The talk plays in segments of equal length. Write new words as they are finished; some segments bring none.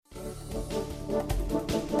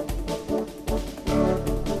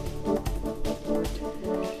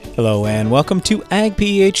Hello and welcome to Ag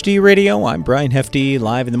PhD Radio. I'm Brian Hefty,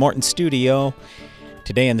 live in the Morton studio.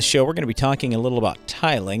 Today on the show, we're going to be talking a little about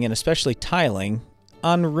tiling, and especially tiling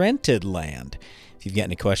on rented land. If you've got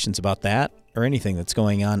any questions about that or anything that's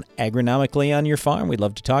going on agronomically on your farm, we'd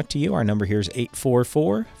love to talk to you. Our number here is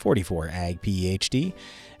 844-44-AG-PHD.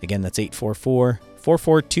 Again, that's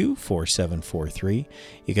 844-442-4743.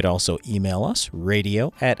 You could also email us,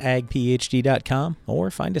 radio@agphd.com,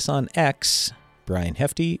 or find us on X, Brian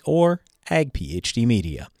Hefty, or Ag PhD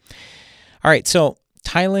Media. All right, so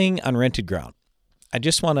tiling on rented ground. I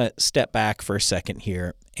just want to step back for a second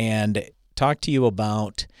here and talk to you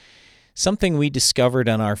about something we discovered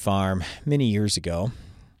on our farm many years ago.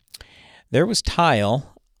 There was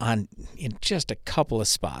tile in just a couple of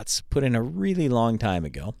spots put in a really long time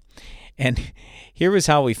ago. And here was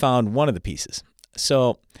how we found one of the pieces.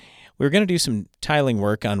 So we were going to do some tiling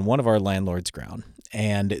work on one of our landlord's ground.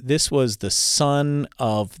 And this was the son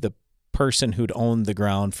of the person who'd owned the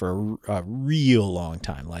ground for a real long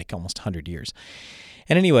time, like almost 100 years.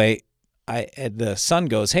 And anyway, the son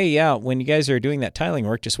goes, "Hey, yeah, when you guys are doing that tiling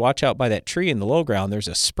work, just watch out by that tree in the low ground. There's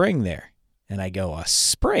a spring there." And I go, "A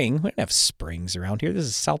spring? We don't have springs around here. This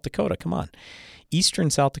is South Dakota. Come on. Eastern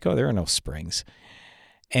South Dakota, there are no springs."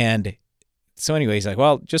 And so anyway, he's like,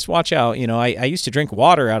 "Well, just watch out. You know, I used to drink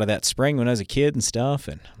water out of that spring when I was a kid and stuff."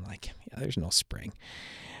 And I'm like, "Yeah, there's no spring."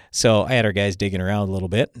 So I had our guys digging around a little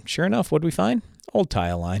bit. Sure enough, what did we find? Old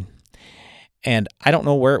tile line. And I don't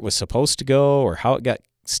know where it was supposed to go or how it got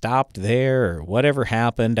stopped there or whatever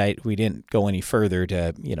happened. We didn't go any further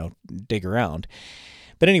to, dig around.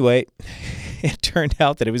 But anyway, it turned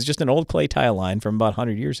out that it was just an old clay tile line from about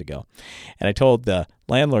 100 years ago. And I told the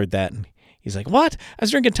landlord that, and he's like, "What? I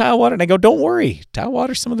was drinking tile water." And I go, "Don't worry. Tile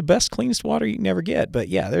water is some of the best, cleanest water you can ever get." But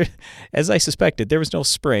yeah, as I suspected, there was no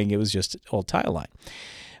spring. It was just old tile line.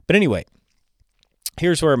 But anyway,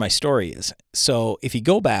 here's where my story is. So if you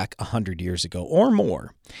go back 100 years ago or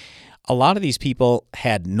more, a lot of these people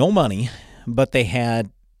had no money, but they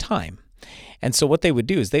had time. And so what they would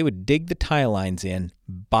do is they would dig the tile lines in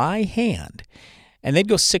by hand, and they'd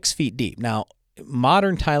go 6 feet deep. Now,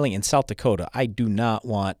 modern tiling in South Dakota, I do not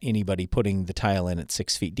want anybody putting the tile in at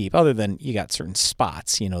 6 feet deep, other than you got certain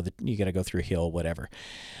spots, that you got to go through a hill, whatever.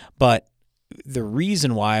 But the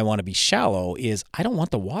reason why I want to be shallow is I don't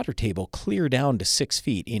want the water table clear down to 6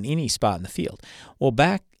 feet in any spot in the field. Well,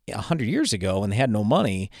 back 100 years ago when they had no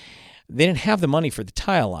money, they didn't have the money for the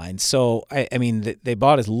tile lines. So, they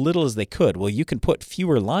bought as little as they could. Well, you can put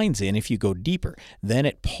fewer lines in if you go deeper. Then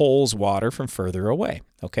it pulls water from further away,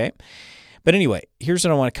 okay? But anyway, here's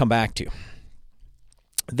what I want to come back to.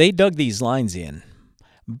 They dug these lines in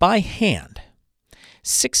by hand,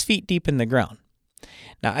 6 feet deep in the ground.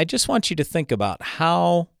 Now, I just want you to think about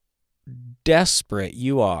how desperate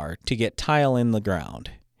you are to get tile in the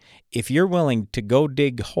ground. If you're willing to go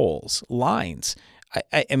dig holes, lines,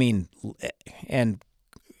 and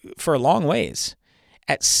for a long ways,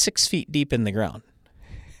 at 6 feet deep in the ground.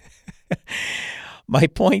 My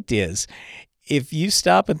point is, if you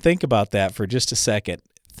stop and think about that for just a second,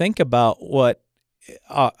 think about what,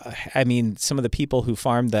 some of the people who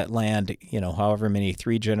farmed that land, however many,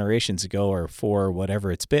 3 generations ago or 4 or whatever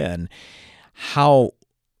it's been, how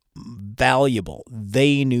valuable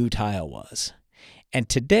they knew tile was. And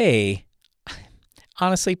today,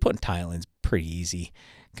 honestly, putting tile in is pretty easy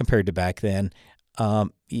compared to back then.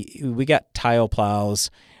 We got tile plows.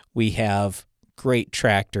 We have great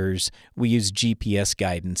tractors. We use GPS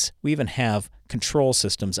guidance. We even have control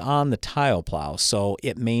systems on the tile plow, so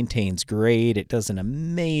it maintains grade. It does an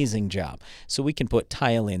amazing job. So we can put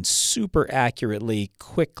tile in super accurately,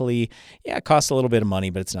 quickly. Yeah, it costs a little bit of money,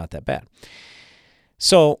 but it's not that bad.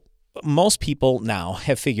 So most people now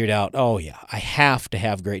have figured out, oh yeah, I have to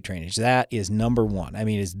have great drainage. That is number one.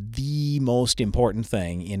 It's the most important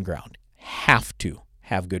thing in ground. Have to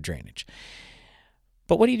have good drainage.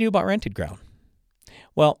 But what do you do about rented ground?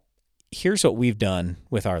 Well, here's what we've done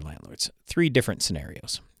with our landlords. 3 different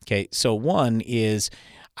scenarios. Okay, so one is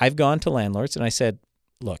I've gone to landlords and I said,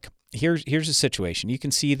 "Look, here's a situation. You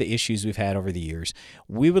can see the issues we've had over the years.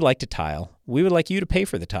 We would like to tile. We would like you to pay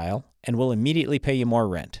for the tile, and we'll immediately pay you more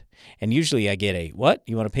rent." And usually I get "What?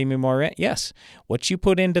 You want to pay me more rent?" "Yes. What you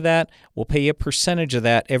put into that, we'll pay you a percentage of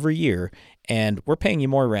that every year, and we're paying you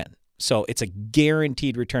more rent." So it's a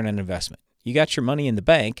guaranteed return on investment. You got your money in the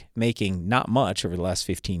bank, making not much over the last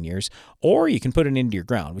 15 years, or you can put it into your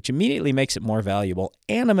ground, which immediately makes it more valuable,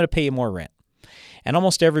 and I'm going to pay you more rent. And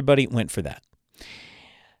almost everybody went for that.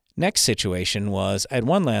 Next situation was I had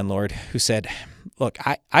one landlord who said, "Look,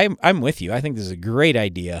 I'm with you. I think this is a great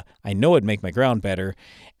idea. I know it'd make my ground better,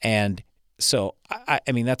 and So, I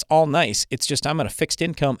mean, that's all nice. It's just I'm on a fixed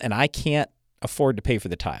income and I can't afford to pay for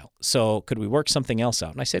the tile. So could we work something else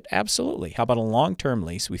out? And I said, absolutely. How about a long-term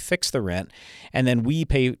lease? We fix the rent and then we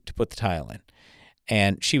pay to put the tile in.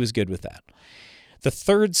 And she was good with that. The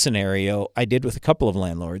third scenario I did with a couple of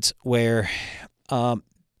landlords where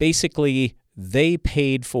basically they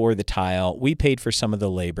paid for the tile, we paid for some of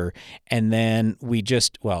the labor, and then we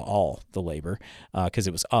all the labor, because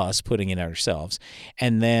it was us putting it ourselves,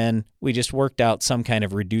 and then we just worked out some kind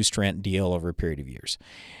of reduced rent deal over a period of years.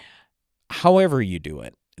 However you do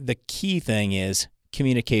it, the key thing is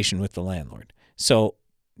communication with the landlord. So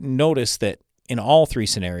notice that in all three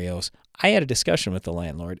scenarios, I had a discussion with the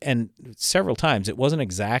landlord, and several times it wasn't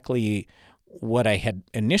exactly what I had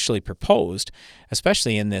initially proposed,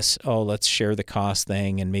 especially in this, let's share the cost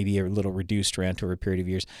thing and maybe a little reduced rent over a period of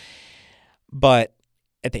years. But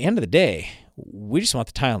at the end of the day, we just want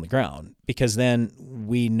the tile on the ground, because then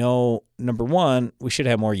we know, number one, we should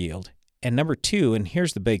have more yield. And number two, and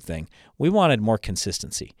here's the big thing, we wanted more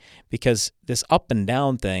consistency, because this up and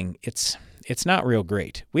down thing, it's not real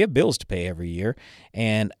great. We have bills to pay every year,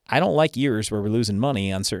 and I don't like years where we're losing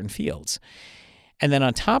money on certain fields. And then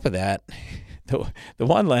on top of that, the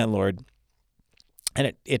one landlord,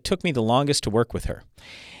 and it took me the longest to work with her.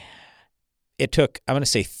 It took, I'm going to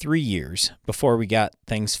say 3 years before we got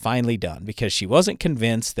things finally done, because she wasn't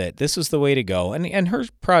convinced that this was the way to go. And her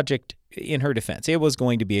project, in her defense, it was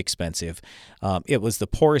going to be expensive. It was the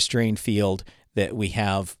poorest drain field that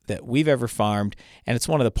we've ever farmed, and it's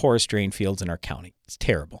one of the poorest drain fields in our county. It's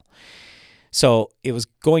terrible. So it was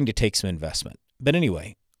going to take some investment. But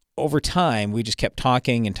anyway, over time, we just kept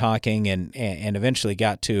talking and eventually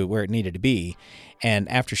got to where it needed to be.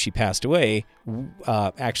 And after she passed away,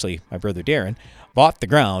 actually, my brother Darren bought the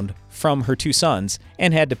ground from her two sons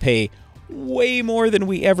and had to pay way more than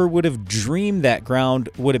we ever would have dreamed that ground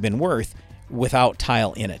would have been worth without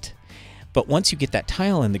tile in it. But once you get that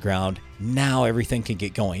tile in the ground, now everything can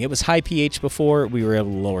get going. It was high pH before, we were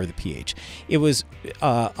able to lower the pH. It was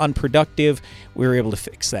unproductive, we were able to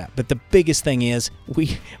fix that. But the biggest thing is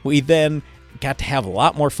we then got to have a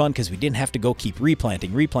lot more fun because we didn't have to go keep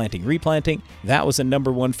replanting. That was the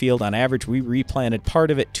number one field. On average, we replanted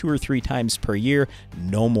part of it 2 or 3 times per year.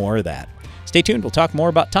 No more of that. Stay tuned, we'll talk more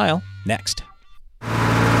about tile next.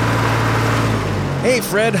 Hey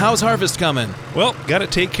Fred, how's harvest coming? Well, gotta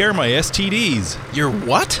take care of my STDs. Your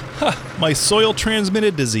what? My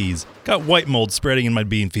soil-transmitted disease. Got white mold spreading in my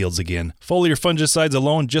bean fields again. Foliar fungicides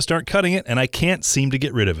alone just aren't cutting it, and I can't seem to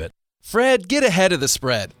get rid of it. Fred, get ahead of the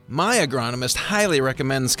spread. My agronomist highly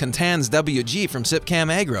recommends Contan's WG from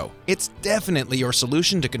Sipcam Agro. It's definitely your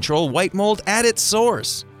solution to control white mold at its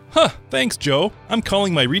source. Thanks, Joe. I'm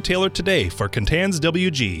calling my retailer today for Contan's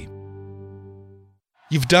WG.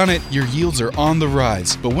 You've done it, your yields are on the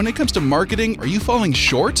rise, but when it comes to marketing, are you falling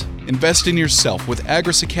short? Invest in yourself with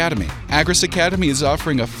Agris Academy. Agris Academy is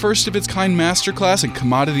offering a first-of-its-kind masterclass in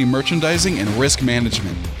commodity merchandising and risk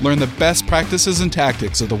management. Learn the best practices and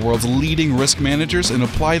tactics of the world's leading risk managers and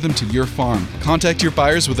apply them to your farm. Contact your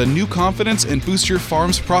buyers with a new confidence and boost your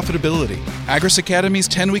farm's profitability. Agris Academy's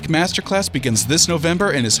 10-week masterclass begins this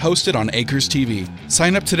November and is hosted on Acres TV.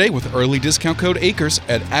 Sign up today with early discount code ACRES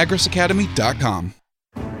at agrisacademy.com.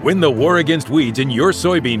 Win the war against weeds in your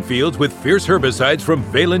soybean fields with Fierce herbicides from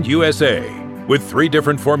Valent USA. With 3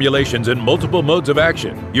 different formulations and multiple modes of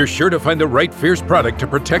action, you're sure to find the right Fierce product to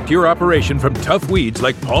protect your operation from tough weeds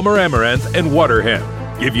like Palmer amaranth and water hemp.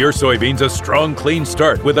 Give your soybeans a strong, clean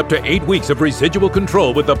start with up to 8 weeks of residual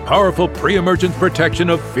control with the powerful pre-emergence protection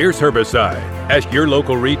of Fierce herbicide. Ask your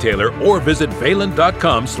local retailer or visit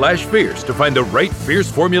valent.com/fierce to find the right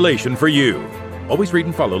Fierce formulation for you. Always read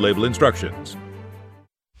and follow label instructions.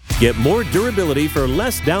 Get more durability for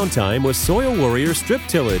less downtime with Soil Warrior Strip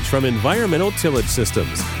Tillage from Environmental Tillage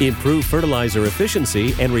Systems. Improve fertilizer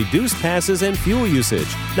efficiency and reduce passes and fuel usage.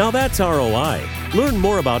 Now that's ROI. Learn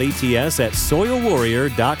more about ETS at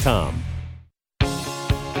soilwarrior.com.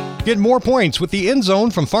 Get more points with the End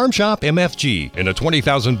Zone from Farm Shop MFG. In a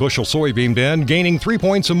 20,000 bushel soybean bin, gaining 3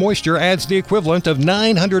 points of moisture adds the equivalent of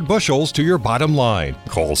 900 bushels to your bottom line.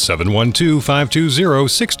 Call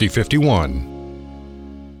 712-520-6051.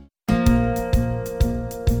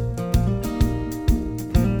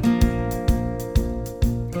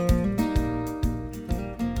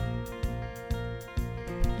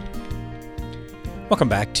 Welcome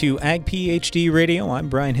back to Ag PhD Radio. I'm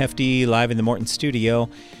Brian Hefty, live in the Morton studio.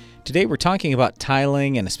 Today we're talking about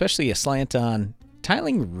tiling, and especially a slant on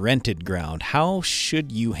tiling rented ground. How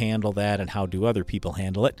should you handle that, and how do other people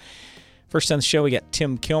handle it? First on the show, we got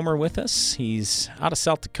Tim Kilmer with us. He's out of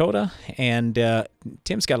South Dakota, and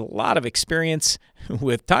Tim's got a lot of experience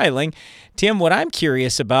with tiling. Tim, what I'm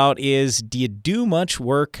curious about is, do you do much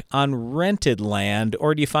work on rented land,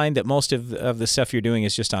 or do you find that most of the stuff you're doing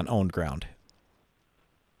is just on owned ground?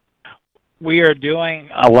 We are doing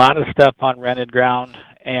a lot of stuff on rented ground,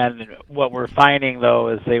 and what we're finding, though,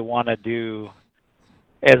 is they want to do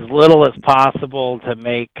as little as possible to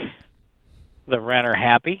make the renter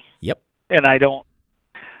happy. Yep. I'm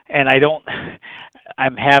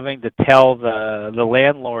having to tell the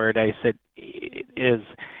landlord, I said,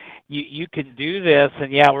 you can do this,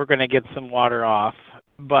 and yeah, we're going to get some water off,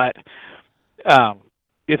 but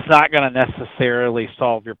it's not going to necessarily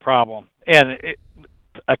solve your problem. And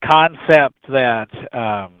a concept that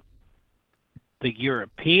the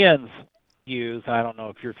Europeans use, I don't know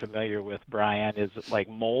if you're familiar with, Brian, is like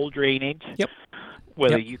mole drainage. Yep.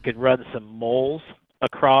 Whether you could run some moles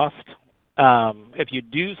across. If you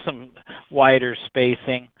do some wider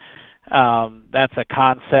spacing, that's a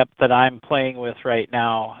concept that I'm playing with right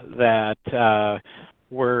now, that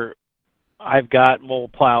I've got mole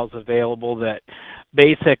plows available that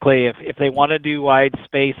basically if they want to do wide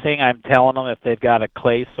spacing, I'm telling them if they've got a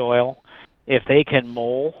clay soil, if they can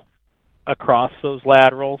mole across those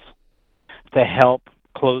laterals to help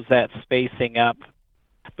close that spacing up.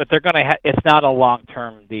 But they're going to it's not a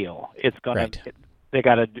long-term deal. It's going to they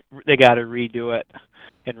got to redo it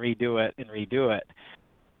and redo it and redo it.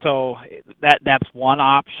 So that's one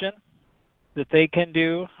option that they can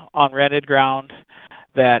do on rented ground.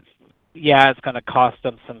 That it's going to cost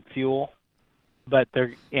them some fuel, but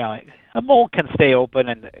they're a mole can stay open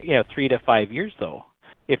in 3 to 5 years though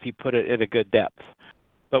if you put it at a good depth.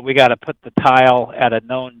 But we got to put the tile at a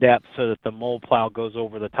known depth so that the mole plow goes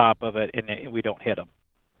over the top of it and we don't hit them.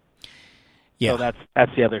 Yeah. So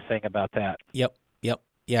that's the other thing about that. Yep.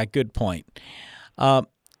 Yeah, good point.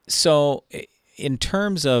 So in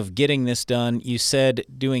terms of getting this done, you said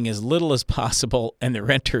doing as little as possible and the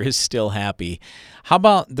renter is still happy. How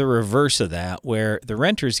about the reverse of that, where the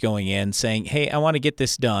renter's going in saying, hey, I want to get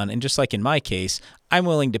this done, and just like in my case, I'm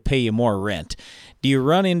willing to pay you more rent. Do you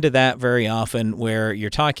run into that very often where you're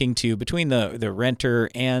talking to between the renter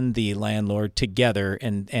and the landlord together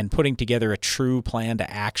and putting together a true plan to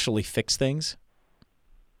actually fix things?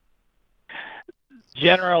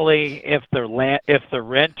 Generally, if the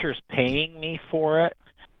renter's paying me for it,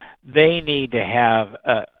 they need to have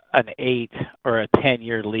an 8 or a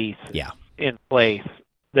 10-year lease in place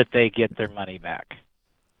that they get their money back.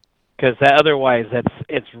 Because otherwise,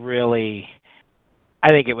 it's really, I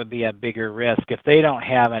think it would be a bigger risk if they don't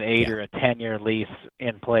have an 8 or a 10-year lease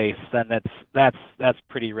in place. Then that's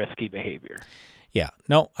pretty risky behavior. Yeah,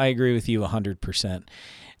 no, I agree with you 100%.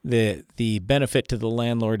 The benefit to the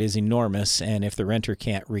landlord is enormous, and if the renter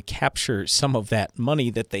can't recapture some of that money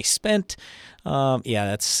that they spent,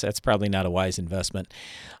 that's probably not a wise investment.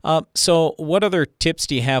 So what other tips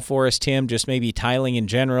do you have for us, Tim? Just maybe tiling in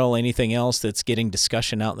general, anything else that's getting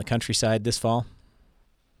discussion out in the countryside this fall?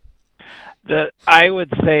 I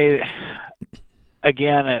would say,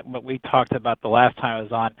 again, what we talked about the last time I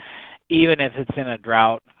was on, even if it's in a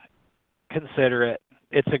drought, consider it.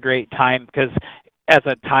 It's a great time because as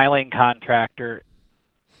a tiling contractor,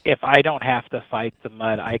 if I don't have to fight the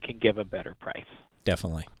mud, I can give a better price.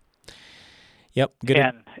 Definitely. Yep. Good.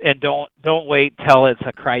 And don't wait till it's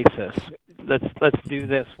a crisis. Let's do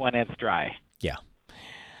this when it's dry. Yeah.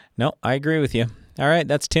 No, I agree with you. All right,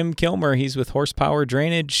 that's Tim Kilmer. He's with Horsepower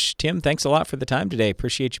Drainage. Tim, thanks a lot for the time today.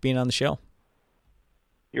 Appreciate you being on the show.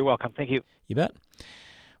 You're welcome. Thank you. You bet.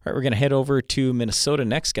 All right, we're going to head over to Minnesota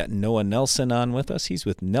next. Got Noah Nelson on with us. He's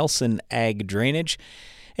with Nelson Ag Drainage.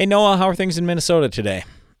 Hey, Noah, how are things in Minnesota today?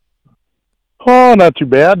 Oh, not too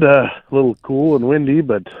bad. A little cool and windy,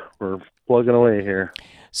 but we're plugging away here.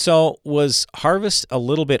 So was harvest a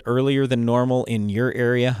little bit earlier than normal in your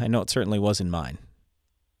area? I know it certainly was in mine.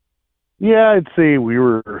 Yeah, I'd say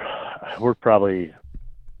we're probably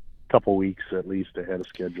a couple weeks at least ahead of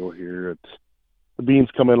schedule here. The beans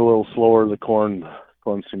come in a little slower. The corn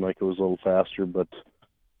seemed like it was a little faster, but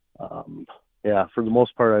for the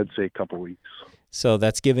most part, I'd say a couple weeks. So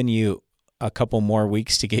that's given you a couple more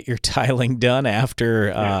weeks to get your tiling done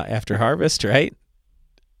after harvest, right?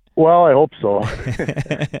 Well, I hope so.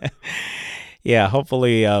 Yeah,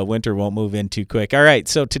 hopefully winter won't move in too quick. All right,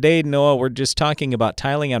 so today, Noah, we're just talking about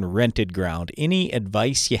tiling on rented ground. Any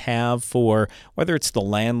advice you have for whether it's the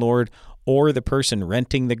landlord or the person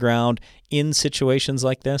renting the ground in situations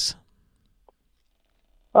like this?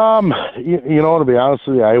 To be honest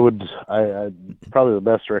with you, I probably the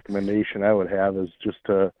best recommendation I would have is just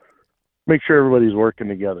to make sure everybody's working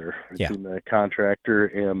together Yeah. between the contractor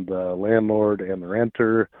and the landlord and the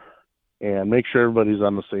renter, and make sure everybody's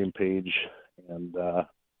on the same page, and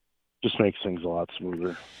just makes things a lot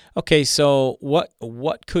smoother. Okay, so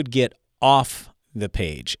what could get off the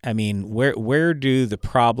page? I mean, where do the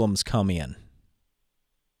problems come in?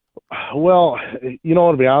 Well, you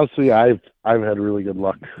know, to be honest with you, I've had really good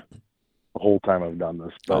luck the whole time I've done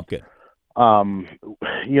this. But, good.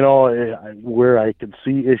 you know, where I could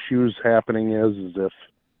see issues happening is if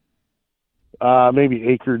maybe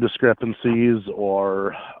acre discrepancies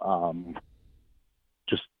or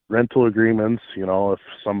just rental agreements. You know, if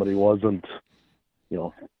somebody wasn't, you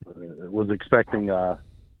know, was expecting a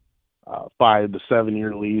 5 to 7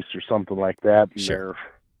 year lease or something like that, and Sure.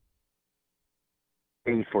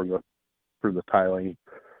 they're paying for the tiling,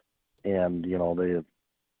 and you know the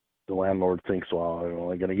landlord thinks, well, I'm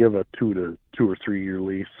only going to give a 2 or 3 year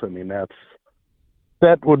lease. I mean, that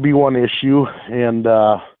would be one issue, and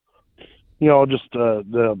you know, just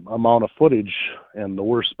the amount of footage and the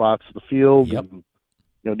worst spots of the field, Yep. and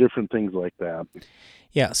you know, different things like that.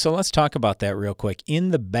 Yeah, so let's talk about that real quick.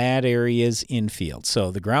 In the bad areas in field,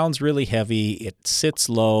 so the ground's really heavy, it sits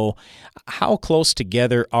low. How close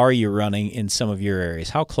together are you running in some of your areas?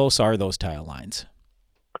 How close are those tile lines?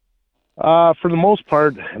 For the most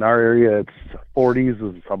part, in our area, it's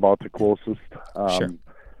 40s is about the closest. Sure.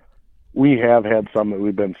 We have had some that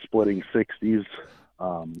we've been splitting 60s.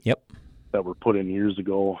 Yep. That were put in years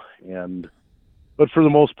ago, but for the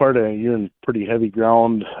most part, you're in pretty heavy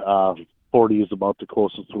ground. 40 is about the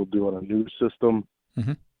closest we'll do on a new system.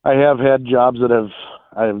 Mm-hmm. I have had jobs that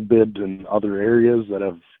I have bid in other areas that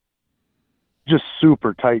have just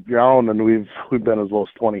super tight ground, and we've been as low as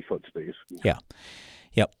 20-foot space. Yeah.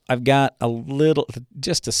 Yep. I've got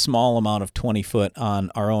just a small amount of 20-foot on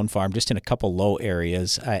our own farm, just in a couple low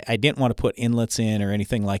areas. I didn't want to put inlets in or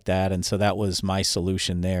anything like that, and so that was my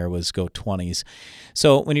solution there, was go 20s.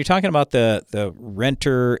 So when you're talking about the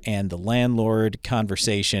renter and the landlord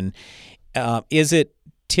conversation, is it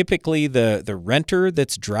typically the renter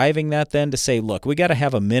that's driving that then to say, look, we got to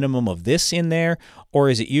have a minimum of this in there, or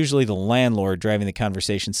is it usually the landlord driving the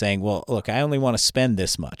conversation saying, well, look, I only want to spend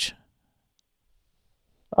this much?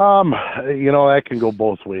 You know, that can go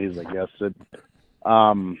both ways, I guess.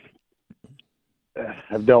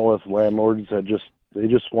 I've dealt with landlords that they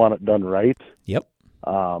just want it done right. Yep.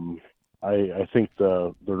 I think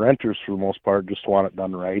the renters, for the most part, just want it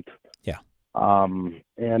done right. Yeah.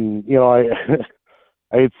 And you know,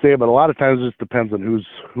 I'd say, but a lot of times it just depends on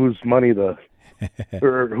whose money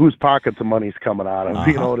or whose pockets the money's coming out of,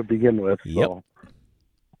 you know, to begin with. Yep. So.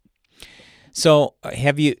 So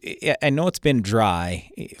I know it's been dry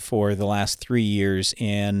for the last 3 years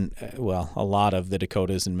in, a lot of the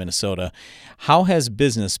Dakotas and Minnesota. How has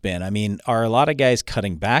business been? I mean, are a lot of guys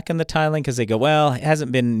cutting back on the tiling because they go, well, it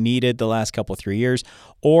hasn't been needed the last 3 years?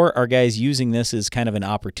 Or are guys using this as kind of an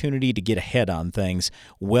opportunity to get ahead on things?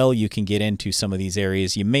 Well, you can get into some of these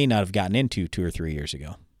areas you may not have gotten into 2 or 3 years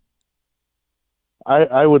ago.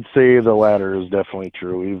 I would say the latter is definitely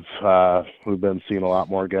true. We've been seeing a lot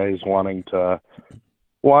more guys wanting to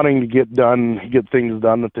get things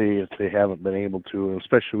done that they haven't been able to, and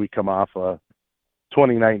especially we come off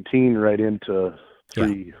 2019 right into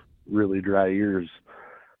 3 really dry years,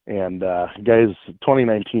 and guys,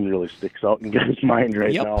 2019 really sticks out in guys' mind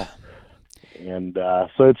right now, and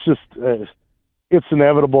so it's just it's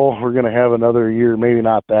inevitable. We're going to have another year, maybe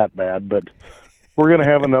not that bad, but we're going to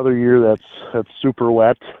have another year that's super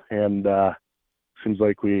wet, and seems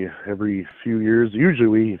like every few years,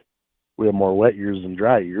 usually we have more wet years than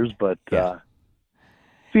dry years, but I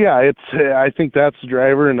think that's the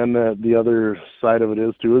driver, and then the other side of it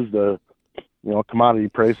is the commodity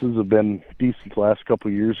prices have been decent the last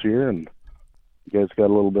couple of years here, and you guys got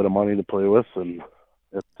a little bit of money to play with, and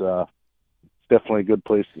it's definitely a good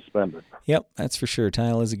place to spend it. Yep, that's for sure.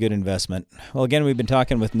 Tile is a good investment. Well, again, we've been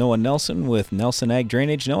talking with Noah Nelson with Nelson Ag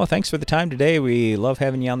Drainage. Noah, thanks for the time today. We love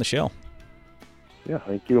having you on the show. Yeah,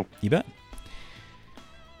 thank you. You bet.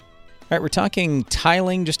 All right, we're talking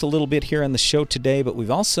tiling just a little bit here on the show today, but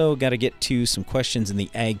we've also got to get to some questions in the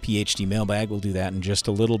Ag PhD mailbag. We'll do that in just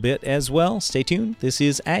a little bit as well. Stay tuned. This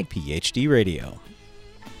is Ag PhD Radio.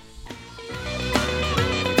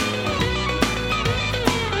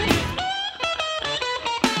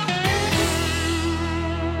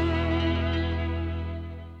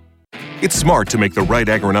 It's smart to make the right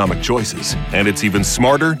agronomic choices, and it's even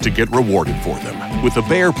smarter to get rewarded for them. With the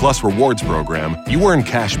Bayer Plus Rewards program, you earn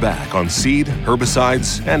cash back on seed,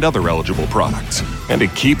 herbicides, and other eligible products. And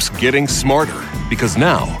it keeps getting smarter, because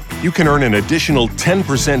now you can earn an additional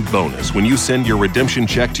 10% bonus when you send your redemption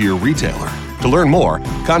check to your retailer. To learn more,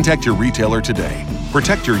 contact your retailer today.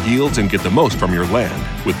 Protect your yields and get the most from your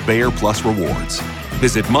land with Bayer Plus Rewards.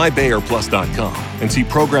 Visit mybayerplus.com and see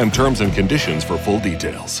program terms and conditions for full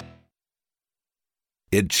details.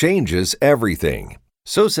 It changes everything.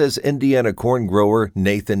 So says Indiana corn grower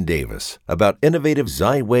Nathan Davis about innovative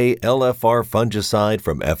Xyway LFR fungicide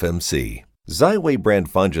from FMC. Xyway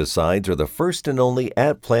brand fungicides are the first and only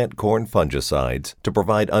at-plant corn fungicides to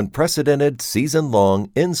provide unprecedented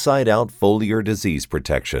season-long inside-out foliar disease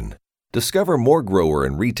protection. Discover more grower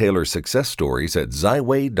and retailer success stories at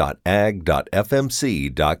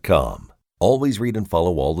xyway.ag.fmc.com. Always read and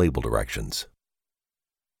follow all label directions.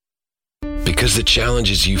 Because the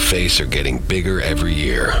challenges you face are getting bigger every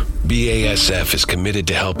year, BASF is committed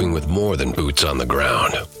to helping with more than boots on the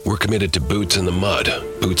ground. We're committed to boots in the mud,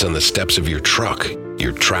 boots on the steps of your truck,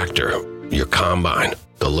 your tractor, your combine,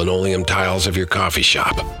 the linoleum tiles of your coffee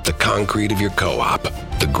shop, the concrete of your co-op,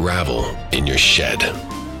 the gravel in your shed.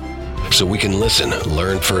 So we can listen,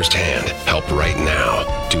 learn firsthand, help right now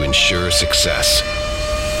to ensure success.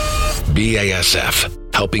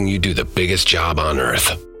 BASF, helping you do the biggest job on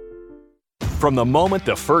earth. From the moment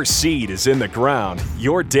the first seed is in the ground,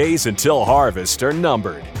 your days until harvest are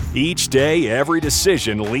numbered. Each day, every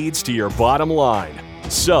decision leads to your bottom line.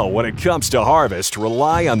 So when it comes to harvest,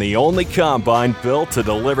 rely on the only combine built to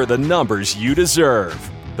deliver the numbers you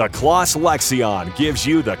deserve. The Claas Lexion gives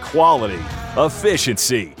you the quality,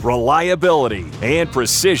 efficiency, reliability, and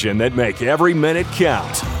precision that make every minute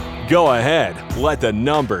count. Go ahead, let the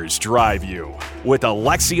numbers drive you. With the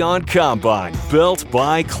Lexion Combine, built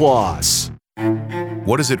by Claas.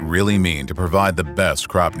 What does it really mean to provide the best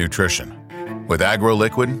crop nutrition? With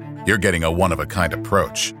AgroLiquid, you're getting a one-of-a-kind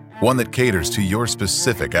approach, one that caters to your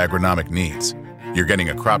specific agronomic needs. You're getting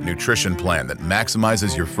a crop nutrition plan that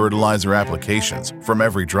maximizes your fertilizer applications from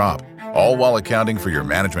every drop, all while accounting for your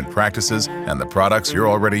management practices and the products you're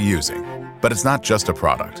already using. But it's not just a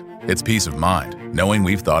product. It's peace of mind, knowing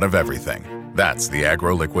we've thought of everything. That's the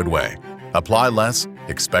AgroLiquid way. Apply less,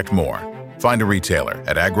 expect more. Find a retailer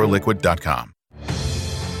at agroliquid.com.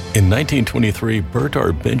 In 1923, Bert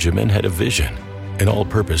R. Benjamin had a vision, an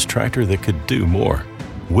all-purpose tractor that could do more.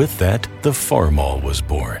 With that, the Farmall was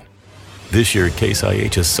born. This year, Case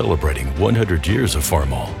IH is celebrating 100 years of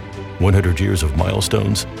Farmall. 100 years of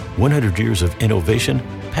milestones, 100 years of innovation,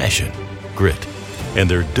 passion, grit. And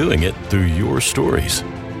they're doing it through your stories.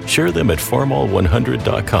 Share them at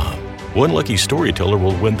farmall100.com. One lucky storyteller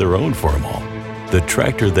will win their own Farmall. The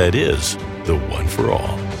tractor that is the one for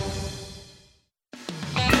all.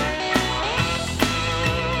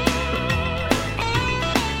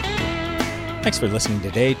 Thanks for listening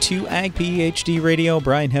today to Ag PhD Radio.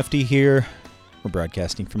 Brian Hefty here. We're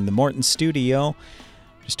broadcasting from the Morton studio.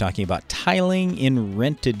 Just talking about tiling in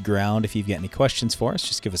rented ground. If you've got any questions for us,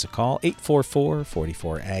 just give us a call,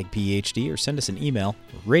 844-44-AG-PHD, or send us an email,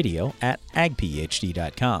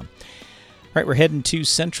 radio@agphd.com. All right, we're heading to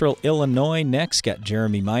Central Illinois next. Got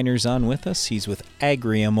Jeremy Miners on with us. He's with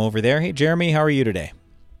Agrium over there. Hey, Jeremy, how are you today?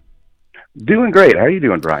 Doing great. How are you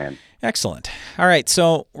doing, Brian? Excellent. All right,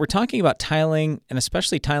 so we're talking about tiling, and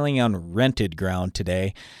especially tiling on rented ground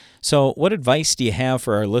today. So what advice do you have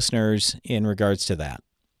for our listeners in regards to that?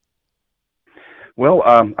 Well,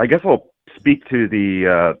 I guess I'll speak to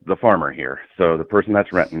the farmer here, so the person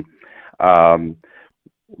that's renting.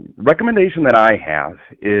 Recommendation that I have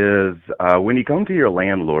is when you come to your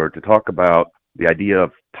landlord to talk about the idea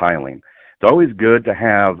of tiling, it's always good to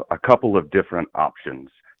have a couple of different options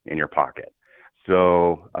in your pocket.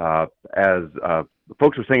 So as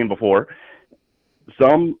folks were saying before,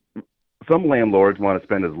 some landlords want to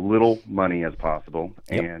spend as little money as possible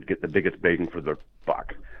and get the biggest bang for their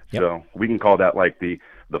buck. Yep. So we can call that like the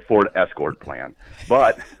Ford Escort plan.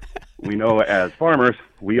 But we know as farmers,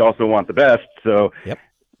 we also want the best. So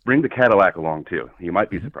bring the Cadillac along too. You might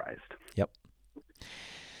be surprised. Yep.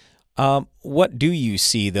 What do you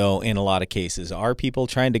see, though, in a lot of cases? Are people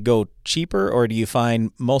trying to go cheaper, or do you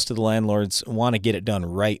find most of the landlords want to get it done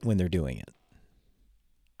right when they're doing it?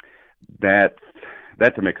 That's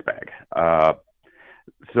a mixed bag.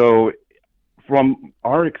 So from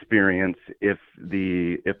our experience, if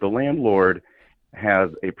the landlord has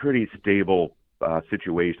a pretty stable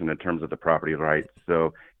situation in terms of the property rights,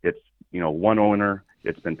 so it's one owner,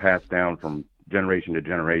 it's been passed down from generation to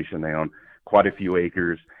generation, they own quite a few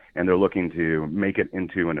acres, and they're looking to make it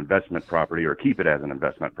into an investment property or keep it as an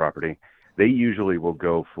investment property, they usually will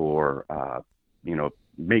go for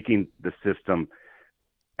making the system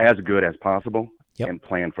as good as possible and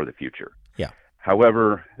plan for the future. Yeah.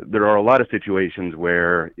 However, there are a lot of situations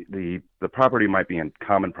where the property might be in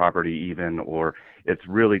common property even, or it's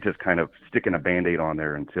really just kind of sticking a Band-Aid on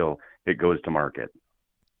there until it goes to market.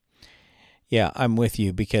 Yeah, I'm with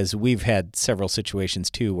you because we've had several situations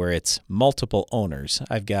too where it's multiple owners.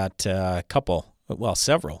 I've got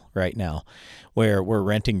several right now where we're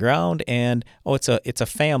renting ground and it's a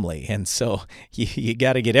family. And so you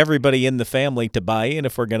got to get everybody in the family to buy in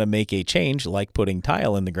if we're going to make a change like putting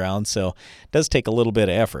tile in the ground. So it does take a little bit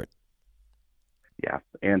of effort. Yeah,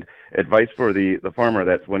 and advice for the farmer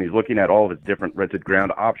that's when he's looking at all of his different rented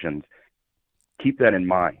ground options, keep that in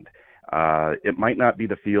mind. It might not be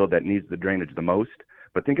the field that needs the drainage the most,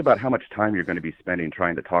 but think about how much time you're going to be spending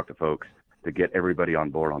trying to talk to folks to get everybody on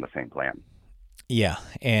board on the same plan. Yeah,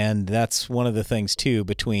 and that's one of the things, too,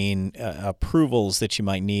 between approvals that you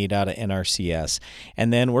might need out of NRCS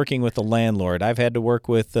and then working with the landlord. I've had to work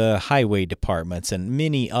with highway departments and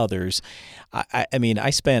many others. I mean, I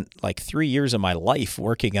spent like 3 years of my life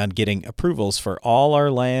working on getting approvals for all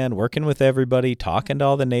our land, working with everybody, talking to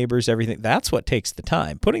all the neighbors, everything. That's what takes the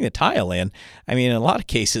time. Putting the tile in, I mean, in a lot of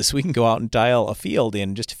cases, we can go out and tile a field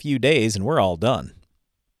in just a few days and we're all done.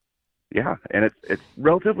 Yeah, and it's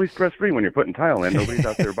relatively stress-free when you're putting tile in. Nobody's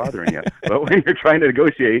out there bothering you. But when you're trying to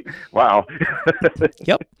negotiate, wow.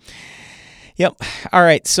 Yep. All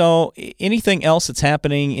right, so anything else that's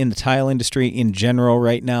happening in the tile industry in general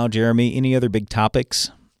right now, Jeremy? Any other big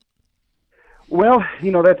topics? Well,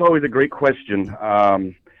 that's always a great question.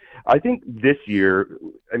 I think this year,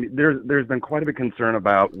 there's been quite a bit of concern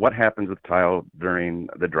about what happens with tile during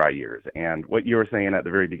the dry years. And what you were saying at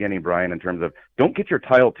the very beginning, Brian, in terms of don't get your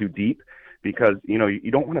tile too deep because,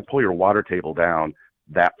 you don't want to pull your water table down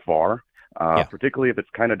that far, particularly if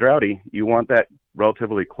it's kind of droughty. You want that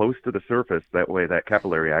relatively close to the surface. That way that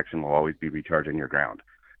capillary action will always be recharging your ground.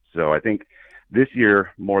 So I think this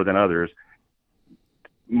year, more than others,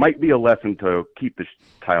 might be a lesson to keep the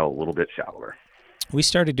tile a little bit shallower. We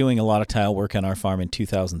started doing a lot of tile work on our farm in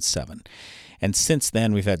 2007. And since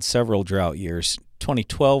then, we've had several drought years.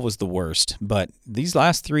 2012 was the worst, but these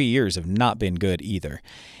last 3 years have not been good either.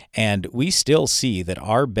 And we still see that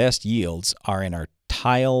our best yields are in our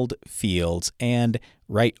tiled fields and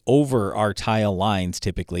right over our tile lines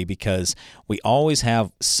typically because we always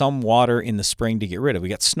have some water in the spring to get rid of. We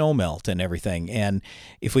got snow melt and everything. And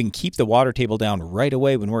if we can keep the water table down right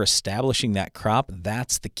away when we're establishing that crop,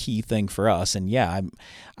 that's the key thing for us. And yeah,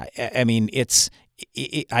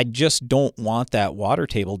 I just don't want that water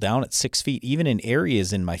table down at 6 feet, even in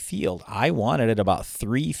areas in my field. I want it at about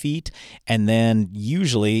 3 feet. And then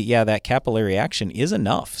usually, that capillary action is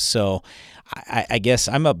enough. So I guess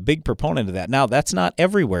I'm a big proponent of that. Now, that's not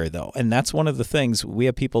everywhere, though, and that's one of the things. We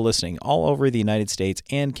have people listening all over the United States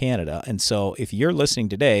and Canada, and so if you're listening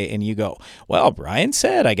today and you go, well, Brian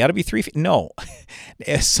said I got to be 3 feet. No.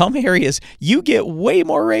 Some areas, you get way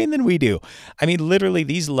more rain than we do. I mean, literally,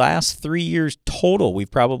 these last 3 years total,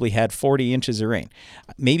 we've probably had 40 inches of rain.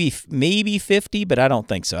 Maybe 50, but I don't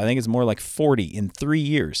think so. I think it's more like 40 in 3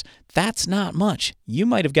 years. That's not much. You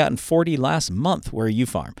might have gotten 40 last month where you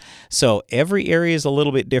farm. So every area is a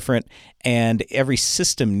little bit different, and every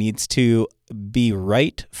system needs to be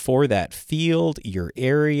right for that field, your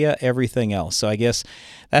area, everything else. So I guess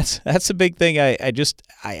that's a big thing.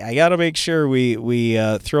 I got to make sure we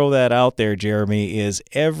throw that out there, Jeremy, is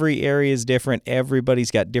every area is different.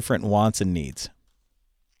 Everybody's got different wants and needs.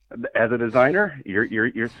 As a designer,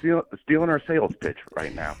 you're stealing our sales pitch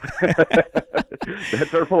right now.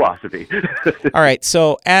 That's our philosophy. All right.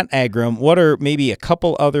 So at Agrum, what are maybe a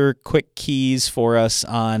couple other quick keys for us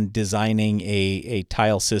on designing a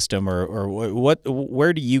tile system, or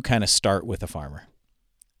where do you kind of start with a farmer?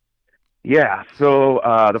 Yeah. So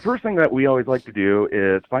the first thing that we always like to do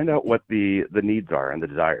is find out what the needs are and the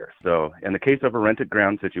desires. So in the case of a rented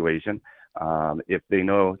ground situation, if they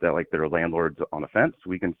know that like their landlord's on the fence,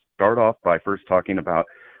 we can start off by first talking about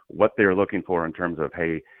what they're looking for in terms of,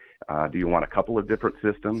 hey, do you want a couple of different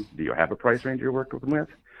systems? Do you have a price range you're working with?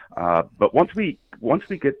 But once we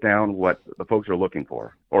get down what the folks are looking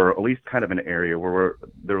for, or at least kind of an area where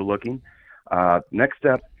they're looking, next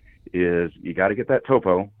step is you got to get that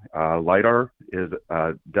topo. LiDAR is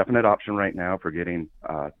a definite option right now for getting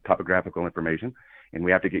topographical information, and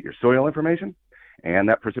we have to get your soil information and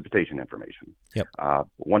that precipitation information. Yep.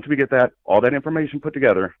 Once we get all that information put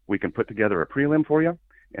together, we can put together a prelim for you,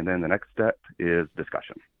 and then the next step is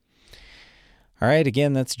discussion. All right,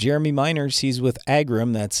 again, that's Jeremy Miners. He's with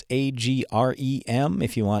Agrum. That's AGREM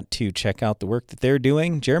if you want to check out the work that they're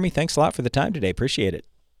doing. Jeremy, thanks a lot for the time today. Appreciate it.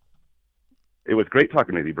 It was great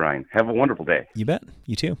talking with you, Brian. Have a wonderful day. You bet.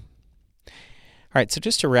 You too. All right, so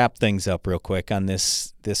just to wrap things up real quick on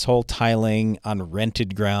this whole tiling on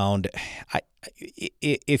rented ground,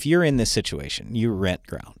 if you're in this situation, you rent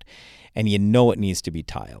ground, and you know it needs to be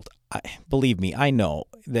tiled. Believe me, I know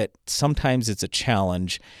that sometimes it's a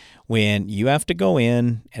challenge when you have to go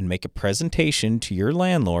in and make a presentation to your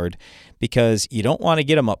landlord because you don't want to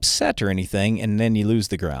get them upset or anything, and then you lose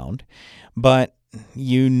the ground. But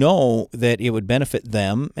you know that it would benefit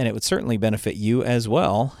them, and it would certainly benefit you as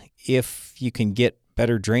well if you can get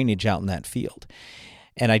better drainage out in that field.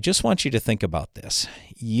 And I just want you to think about this.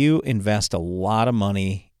 You invest a lot of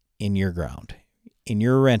money in your ground, in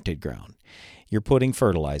your rented ground. You're putting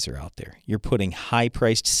fertilizer out there. You're putting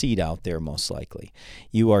high-priced seed out there, most likely.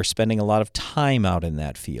 You are spending a lot of time out in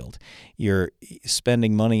that field. You're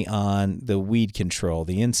spending money on the weed control,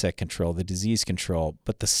 the insect control, the disease control.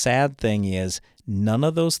 But the sad thing is, none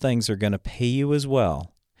of those things are going to pay you as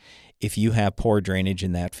well if you have poor drainage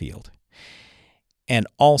in that field. And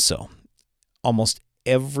also, almost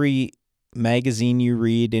every magazine you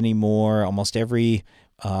read anymore, almost every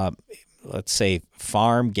let's say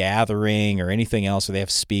farm gathering or anything else where they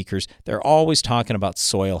have speakers, they're always talking about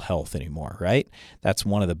soil health anymore, right? That's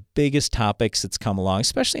one of the biggest topics that's come along,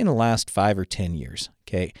 especially in the last 5 or 10 years,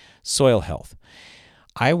 okay? Soil health.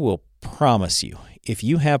 I will promise you, if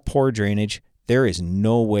you have poor drainage, there is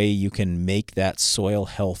no way you can make that soil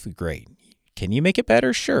health great. Can you make it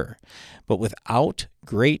better? Sure. But without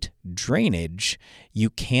great drainage,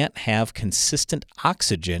 you can't have consistent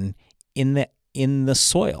oxygen in the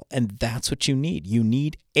soil. And that's what you need. You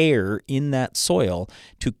need air in that soil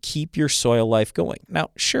to keep your soil life going.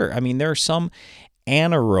 Now, sure, I mean, there are some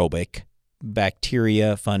anaerobic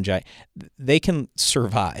bacteria, fungi, they can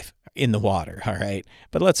survive in the water, all right?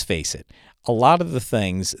 But let's face it, a lot of the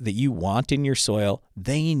things that you want in your soil,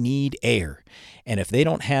 they need air. And if they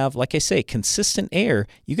don't have, like I say, consistent air,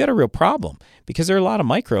 you got a real problem because there are a lot of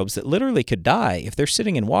microbes that literally could die if they're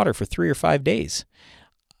sitting in water for 3 or 5 days.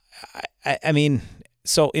 I mean,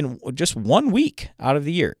 so in just 1 week out of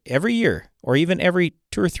the year, every year, or even every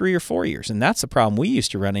 2 or 3 or 4 years, and that's the problem we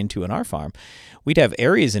used to run into in our farm. We'd have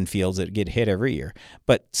areas in fields that get hit every year,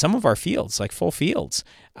 but some of our fields, like full fields,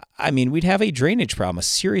 I mean, we'd have a drainage problem, a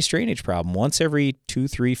serious drainage problem once every 2,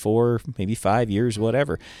 3, 4, maybe 5 years,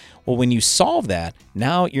 whatever. Well, when you solve that,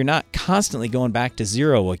 now you're not constantly going back to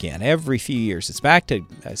zero again. Every few years, it's back to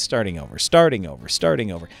starting over.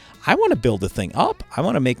 I want to build the thing up. I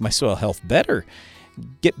want to make my soil health better,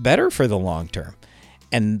 get better for the long term.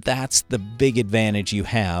 And that's the big advantage you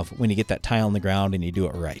have when you get that tile in the ground and you do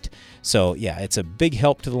it right. So yeah, it's a big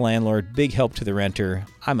help to the landlord, big help to the renter.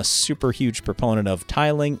 I'm a super huge proponent of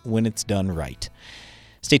tiling when it's done right.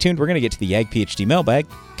 Stay tuned. We're going to get to the Ag PhD mailbag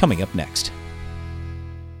coming up next.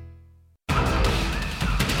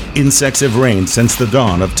 Insects have reigned since the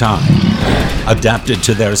dawn of time, adapted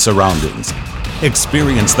to their surroundings,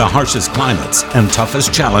 experienced the harshest climates and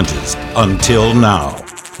toughest challenges until now.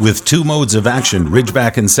 With 2 modes of action,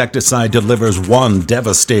 Ridgeback insecticide delivers one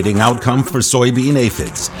devastating outcome for soybean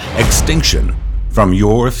aphids: extinction from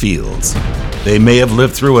your fields. They may have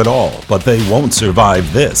lived through it all, but they won't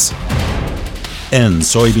survive this. End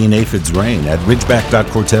soybean aphids reign at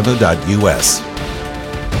ridgeback.corteva.us.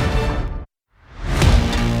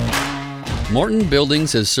 Morton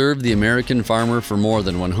Buildings has served the American farmer for more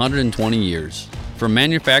than 120 years. From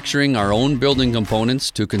manufacturing our own building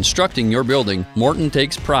components to constructing your building, Morton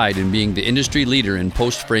takes pride in being the industry leader in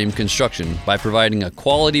post-frame construction by providing a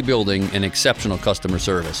quality building and exceptional customer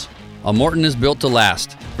service. A Morton is built to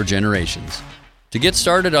last for generations. To get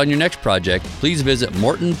started on your next project, please visit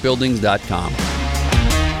mortonbuildings.com.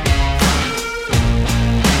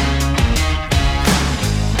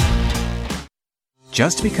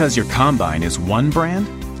 Just because your combine is one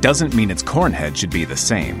brand doesn't mean its corn head should be the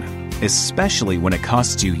same, especially when it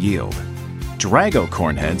costs you yield. Drago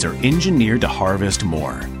corn heads are engineered to harvest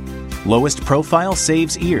more. Lowest profile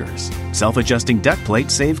saves ears, self-adjusting deck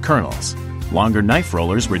plates save kernels, longer knife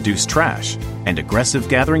rollers reduce trash, and aggressive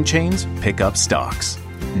gathering chains pick up stalks.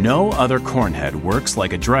 No other corn head works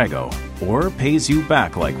like a Drago or pays you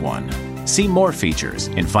back like one. See more features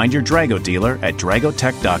and find your Drago dealer at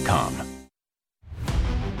dragotech.com.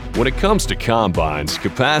 When it comes to combines,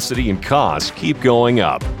 capacity and costs keep going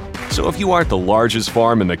up. So if you aren't the largest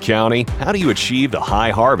farm in the county, how do you achieve the high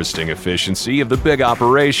harvesting efficiency of the big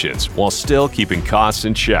operations while still keeping costs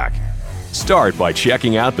in check? Start by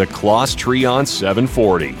checking out the Claas Treon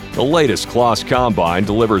 740. The latest Claas combine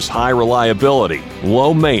delivers high reliability,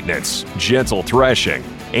 low maintenance, gentle threshing,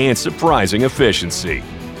 and surprising efficiency.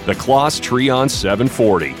 The Claas Treon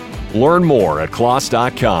 740. Learn more at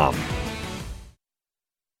claas.com.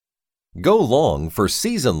 Go long for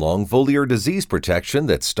season-long foliar disease protection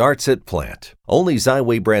that starts at plant. Only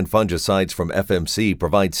Xyway brand fungicides from FMC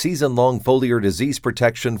provide season-long foliar disease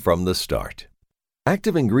protection from the start.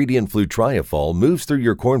 Active ingredient flutriafol moves through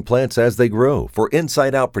your corn plants as they grow for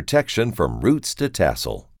inside-out protection from roots to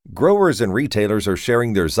tassel. Growers and retailers are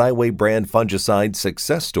sharing their Xyway brand fungicide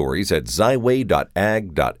success stories at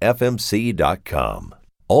xyway.ag.fmc.com.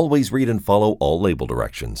 Always read and follow all label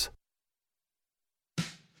directions.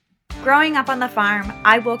 Growing up on the farm,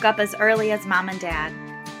 I woke up as early as Mom and Dad.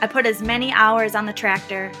 I put as many hours on the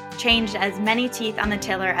tractor, changed as many teeth on the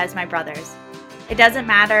tiller as my brothers. It doesn't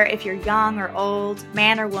matter if you're young or old,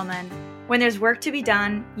 man or woman. When there's work to be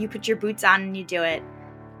done, you put your boots on and you do it.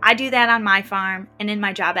 I do that on my farm and in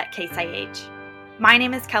my job at Case IH. My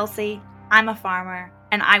name is Kelsey, I'm a farmer,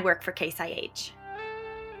 and I work for Case IH.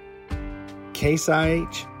 Case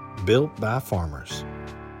IH, built by farmers.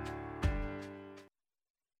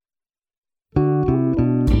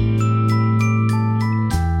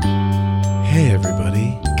 Hey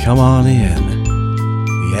everybody, come on in.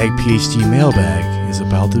 The Ag PhD mailbag is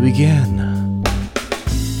about to begin.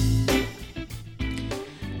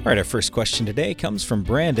 All right, our first question today comes from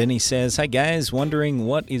Brandon. He says, "Hi guys, wondering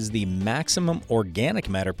what is the maximum organic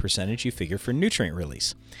matter percentage you figure for nutrient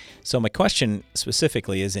release?" So my question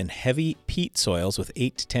specifically is, in heavy peat soils with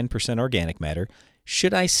 8 to 10% organic matter,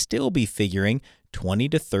 should I still be figuring 20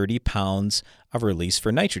 to 30 pounds of release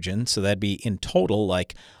for nitrogen? So that'd be in total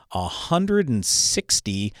like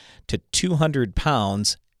 160 to 200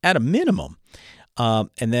 pounds at a minimum. And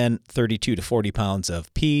then 32 to 40 pounds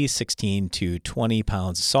of P, 16 to 20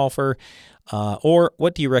 pounds of sulfur. Or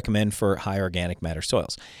what do you recommend for high organic matter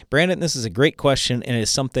soils? Brandon, this is a great question, and it is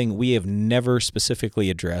something we have never specifically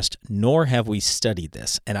addressed, nor have we studied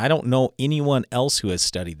this. And I don't know anyone else who has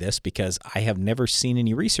studied this because I have never seen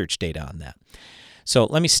any research data on that. So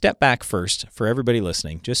let me step back first for everybody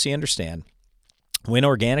listening, just so you understand. When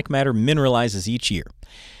organic matter mineralizes each year,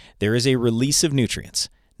 there is a release of nutrients,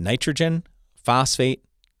 nitrogen, phosphate,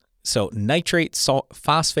 so nitrate,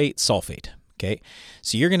 phosphate, sulfate, okay?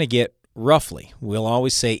 So you're going to get roughly, we'll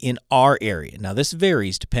always say in our area. Now this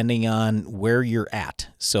varies depending on where you're at.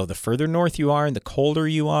 So the further north you are and the colder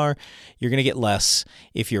you are, you're going to get less.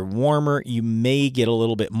 If you're warmer, you may get a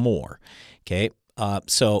little bit more, okay?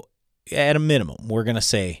 So at a minimum, we're going to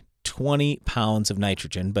say 20 pounds of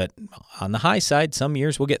nitrogen, but on the high side, some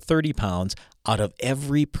years we'll get 30 pounds out of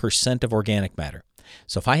every percent of organic matter.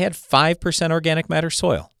 So if I had 5% organic matter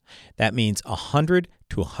soil, that means 100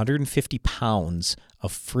 to 150 pounds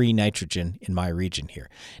of free nitrogen in my region here.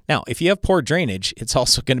 Now, if you have poor drainage, it's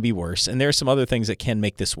also going to be worse, and there are some other things that can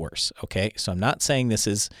make this worse, okay? So I'm not saying this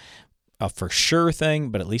is a for sure thing,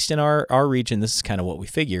 but at least in our region, this is kind of what we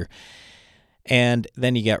figure. And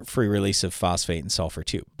then you get free release of phosphate and sulfur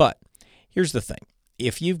too. But here's the thing.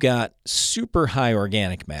 If you've got super high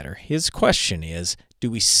organic matter, his question is, do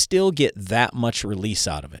we still get that much release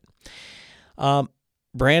out of it?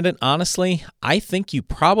 Brandon, honestly, I think you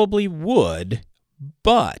probably would,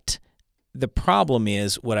 but the problem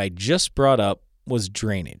is what I just brought up was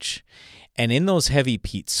drainage. And in those heavy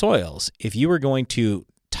peat soils, if you were going to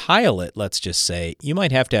tile it, let's just say, you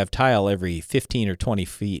might have to have tile every 15 or 20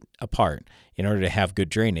 feet apart in order to have good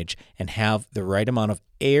drainage and have the right amount of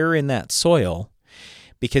air in that soil,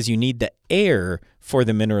 because you need the air for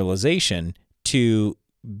the mineralization to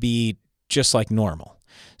be just like normal.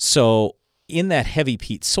 So in that heavy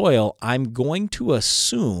peat soil, I'm going to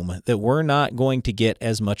assume that we're not going to get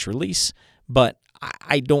as much release, but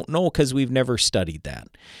I don't know because we've never studied that.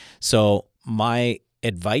 So my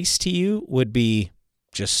advice to you would be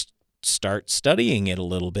just start studying it a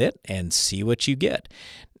little bit and see what you get.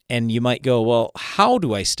 And you might go, well, how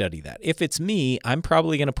do I study that? If it's me, I'm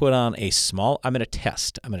probably going to put on I'm going to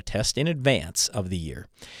test. I'm going to test in advance of the year.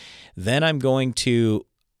 Then I'm going to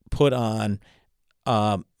put on,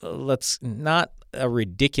 not a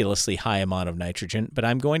ridiculously high amount of nitrogen, but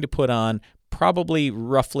I'm going to put on probably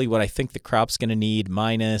roughly what I think the crop's going to need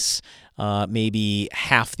minus maybe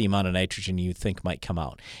half the amount of nitrogen you think might come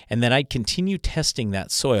out. And then I'd continue testing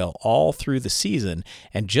that soil all through the season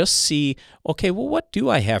and just see, okay, well, what do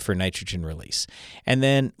I have for nitrogen release? And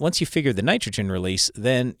then once you figure the nitrogen release,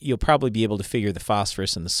 then you'll probably be able to figure the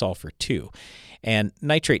phosphorus and the sulfur too. And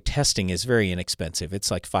nitrate testing is very inexpensive. It's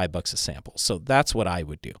like $5 a sample. So that's what I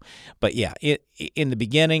would do. But yeah, in the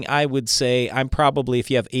beginning, I would say I'm probably, if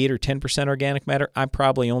you have 8 or 10% organic matter, I'm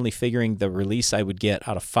probably only figuring the release I would get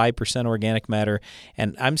out of 5% organic matter.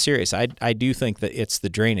 And I'm serious. I do think that it's the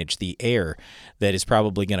drainage, the air, that is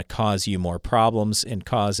probably going to cause you more problems and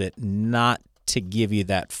cause it not to give you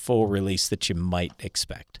that full release that you might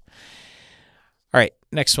expect. All right,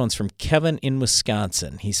 next one's from Kevin in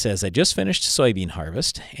Wisconsin. He says, I just finished soybean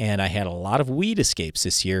harvest, and I had a lot of weed escapes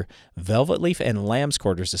this year, velvet leaf and lamb's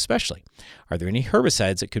quarters especially. Are there any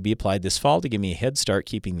herbicides that could be applied this fall to give me a head start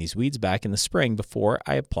keeping these weeds back in the spring before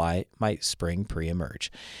I apply my spring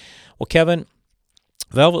pre-emerge? Well, Kevin,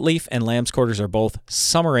 velvet leaf and lamb's quarters are both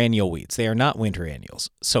summer annual weeds. They are not winter annuals.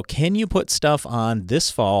 So can you put stuff on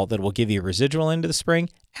this fall that will give you a residual into the spring?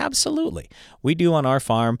 Absolutely. We do on our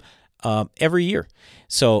farm every year.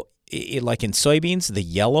 So like in soybeans, the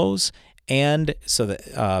yellows, and so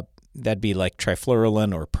that'd be like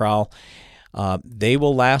trifluralin or Prowl. They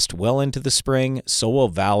will last well into the spring. So will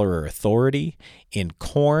Valor or Authority. In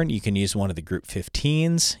corn, you can use one of the Group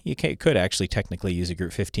 15s. You could actually technically use a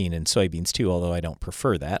Group 15 in soybeans too, although I don't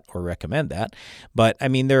prefer that or recommend that. But, I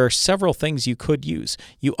mean, there are several things you could use.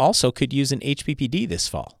 You also could use an HPPD this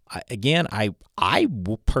fall. I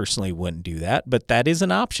personally wouldn't do that, but that is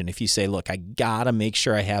an option if you say, look, I got to make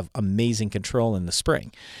sure I have amazing control in the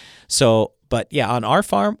spring. So, but yeah, on our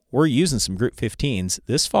farm, we're using some Group 15s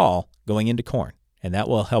this fall going into corn, and that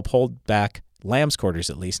will help hold back lamb's quarters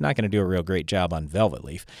at least. Not going to do a real great job on velvet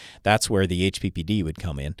leaf. That's where the HPPD would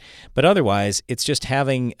come in. But otherwise, it's just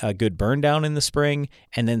having a good burn down in the spring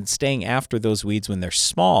and then staying after those weeds when they're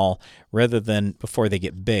small rather than before they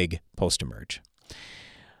get big post-emerge.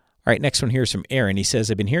 All right, next one here is from Aaron. He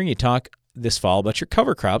says, I've been hearing you talk this fall about your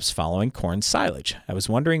cover crops following corn silage. I was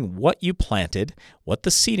wondering what you planted, what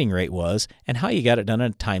the seeding rate was, and how you got it done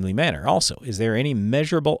in a timely manner. Also, is there any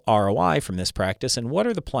measurable ROI from this practice, and what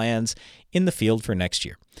are the plans in the field for next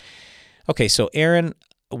year? Okay, so Aaron,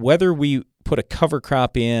 whether we put a cover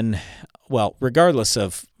crop in, well, regardless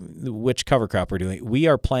of which cover crop we're doing, we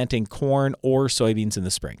are planting corn or soybeans in the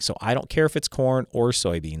spring. So I don't care if it's corn or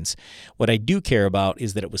soybeans. What I do care about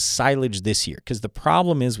is that it was silage this year, because the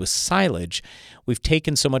problem is with silage, we've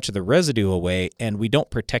taken so much of the residue away and we don't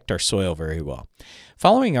protect our soil very well.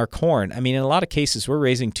 Following our corn, I mean, in a lot of cases, we're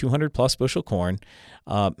raising 200 plus bushel corn.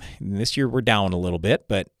 This year we're down a little bit,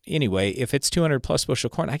 but anyway, if it's 200 plus bushel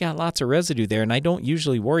corn, I got lots of residue there, and I don't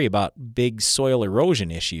usually worry about big soil erosion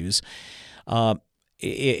issues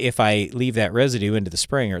if I leave that residue into the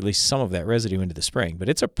spring, or at least some of that residue into the spring. But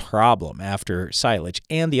it's a problem after silage.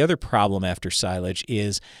 And the other problem after silage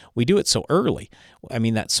is we do it so early. I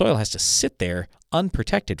mean, that soil has to sit there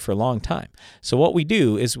unprotected for a long time. So what we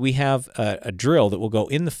do is we have a drill that will go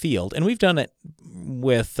in the field, and we've done it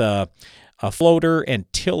with a floater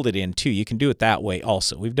and tilled it in too. You can do it that way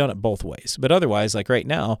also. We've done it both ways. But otherwise, like right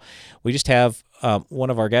now, we just have one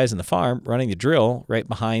of our guys in the farm running the drill right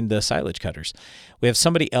behind the silage cutters. We have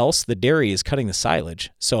somebody else, the dairy, is cutting the silage.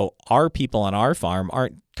 So our people on our farm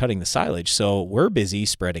aren't cutting the silage. So we're busy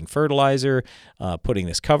spreading fertilizer, putting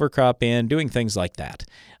this cover crop in, doing things like that.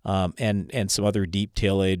 And some other deep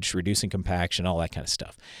tillage, reducing compaction, all that kind of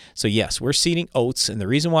stuff. So yes, we're seeding oats, and the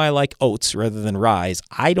reason why I like oats rather than rye,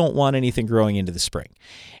 I don't want anything growing into the spring.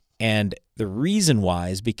 And the reason why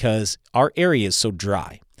is because our area is so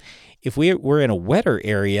dry. If we're in a wetter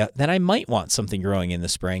area, then I might want something growing in the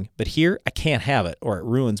spring, but here I can't have it or it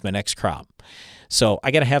ruins my next crop. So I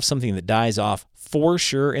got to have something that dies off for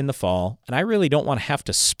sure in the fall, and I really don't want to have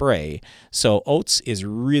to spray. So oats is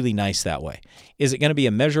really nice that way. Is it going to be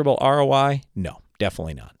a measurable ROI? No,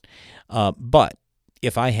 definitely not. But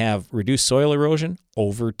if I have reduced soil erosion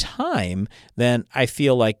over time, then I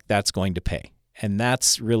feel like that's going to pay. And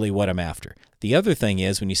that's really what I'm after. The other thing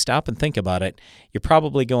is, when you stop and think about it, you're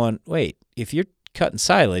probably going, wait, if you're cutting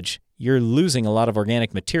silage, you're losing a lot of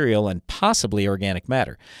organic material and possibly organic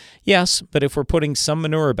matter. Yes, but if we're putting some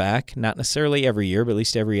manure back, not necessarily every year, but at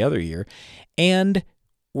least every other year, and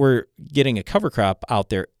we're getting a cover crop out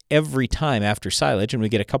there every time after silage, and we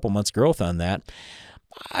get a couple months growth on that,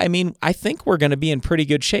 I mean, I think we're going to be in pretty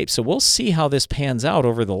good shape. So we'll see how this pans out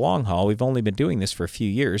over the long haul. We've only been doing this for a few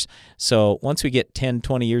years. So once we get 10,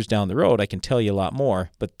 20 years down the road, I can tell you a lot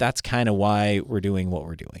more. But that's kind of why we're doing what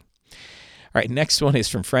we're doing. All right, next one is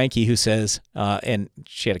from Frankie, who says, and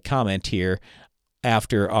she had a comment here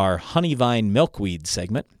after our honeyvine milkweed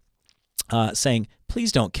segment, saying,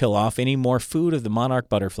 please don't kill off any more food of the monarch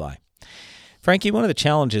butterfly. Frankie, one of the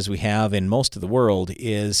challenges we have in most of the world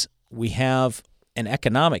is we have an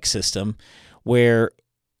economic system where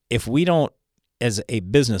if we don't, as a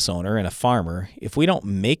business owner and a farmer, if we don't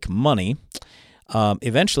make money,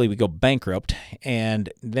 eventually we go bankrupt,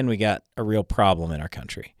 and then we got a real problem in our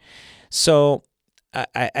country. So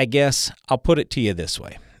I guess I'll put it to you this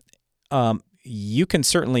way. You can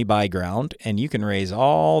certainly buy ground, and you can raise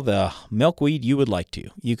all the milkweed you would like to.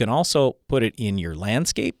 You can also put it in your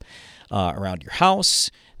landscape, around your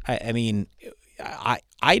house. I mean,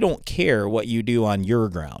 I don't care what you do on your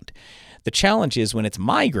ground. The challenge is when it's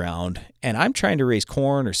my ground and I'm trying to raise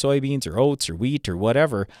corn or soybeans or oats or wheat or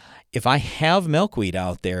whatever, if I have milkweed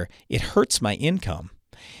out there, it hurts my income.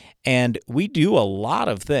 And we do a lot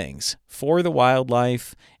of things for the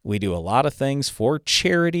wildlife. We do a lot of things for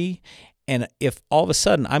charity. And if all of a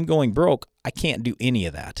sudden I'm going broke, I can't do any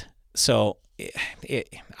of that. So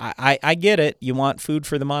I get it. You want food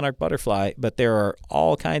for the monarch butterfly, but there are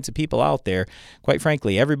all kinds of people out there. Quite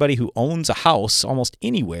frankly, everybody who owns a house almost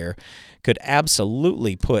anywhere could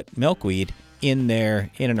absolutely put milkweed in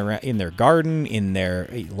their garden, in their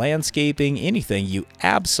landscaping, anything. You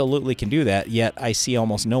absolutely can do that, yet I see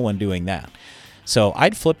almost no one doing that. So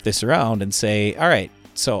I'd flip this around and say, all right,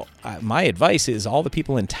 so my advice is all the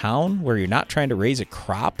people in town where you're not trying to raise a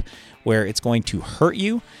crop where it's going to hurt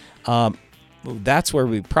you, that's where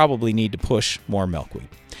we probably need to push more milkweed.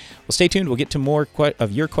 Well, stay tuned. We'll get to more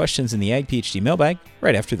of your questions in the Ag PhD mailbag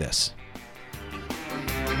right after this.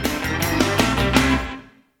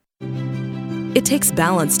 It takes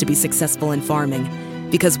balance to be successful in farming,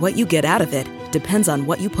 because what you get out of it depends on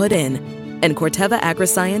what you put in, and Corteva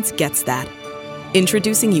Agriscience gets that.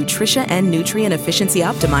 Introducing Utrisha N Nutrient Efficiency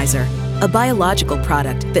Optimizer, a biological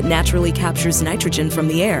product that naturally captures nitrogen from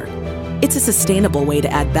the air. It's a sustainable way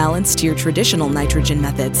to add balance to your traditional nitrogen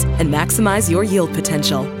methods and maximize your yield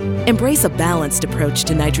potential. Embrace a balanced approach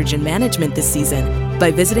to nitrogen management this season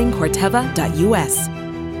by visiting Corteva.us.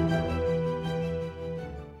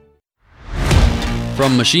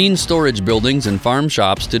 From machine storage buildings and farm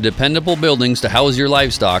shops to dependable buildings to house your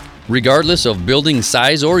livestock, regardless of building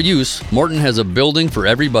size or use, Morton has a building for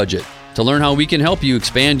every budget. To learn how we can help you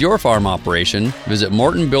expand your farm operation, visit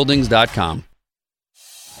mortonbuildings.com.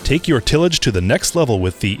 Take your tillage to the next level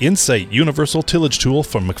with the Insight Universal Tillage Tool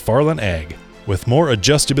from McFarland Ag. With more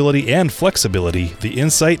adjustability and flexibility, the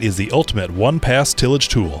Insight is the ultimate one-pass tillage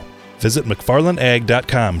tool. Visit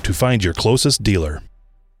McFarlandAg.com to find your closest dealer.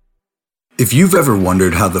 If you've ever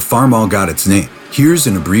wondered how the Farmall got its name, here's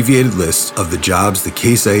an abbreviated list of the jobs the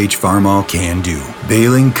Case IH Farmall can do.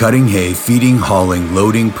 Baling, cutting hay, feeding, hauling,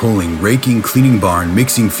 loading, pulling, raking, cleaning barn,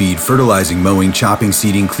 mixing feed, fertilizing, mowing, chopping,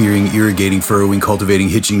 seeding, clearing, irrigating, furrowing, cultivating,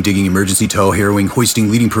 hitching, digging, emergency tow, harrowing, hoisting,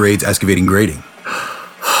 leading parades, excavating, grading.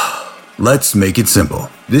 Let's make it simple.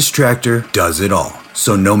 This tractor does it all.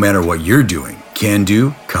 So no matter what you're doing, Can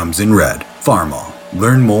Do comes in red. Farmall.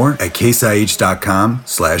 Learn more at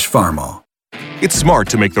caseih.com/farmall. It's smart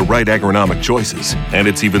to make the right agronomic choices, and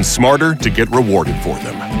it's even smarter to get rewarded for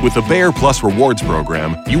them. With the Bayer Plus Rewards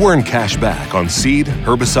program, you earn cash back on seed,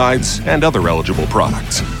 herbicides, and other eligible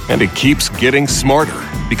products. And it keeps getting smarter,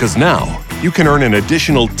 because now you can earn an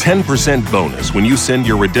additional 10% bonus when you send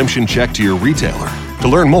your redemption check to your retailer. To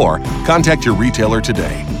learn more, contact your retailer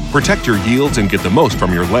today. Protect your yields and get the most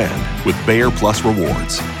from your land with Bayer Plus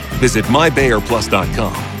Rewards. Visit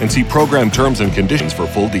mybayerplus.com and see program terms and conditions for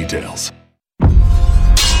full details.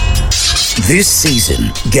 This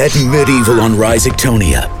season, get medieval on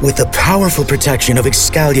Rhizoctonia with the powerful protection of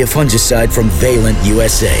Excalia fungicide from Valent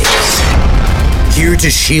USA. Here to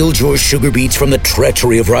shield your sugar beets from the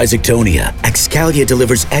treachery of Rhizoctonia, Excalia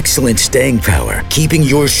delivers excellent staying power, keeping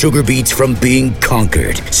your sugar beets from being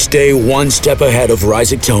conquered. Stay one step ahead of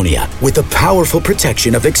Rhizoctonia with the powerful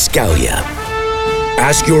protection of Excalia.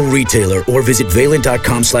 Ask your retailer or visit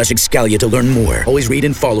valent.com/Excalia to learn more. Always read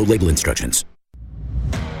and follow label instructions.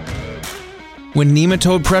 When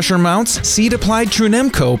nematode pressure mounts, seed-applied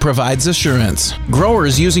Trunemco provides assurance.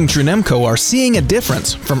 Growers using Trunemco are seeing a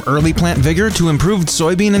difference, from early plant vigor to improved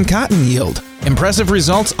soybean and cotton yield. Impressive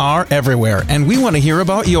results are everywhere, and we want to hear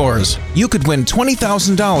about yours. You could win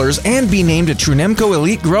 $20,000 and be named a Trunemco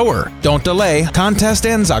Elite Grower. Don't delay. Contest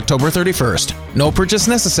ends October 31st. No purchase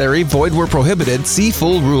necessary. Void where prohibited. See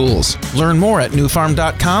full rules. Learn more at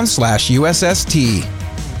newfarm.com/USST.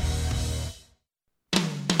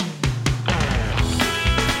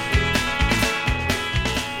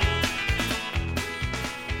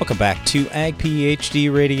 Welcome back to Ag PhD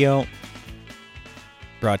Radio,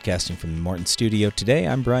 broadcasting from the Morton studio today.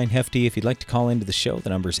 I'm Brian Hefty. If you'd like to call into the show, the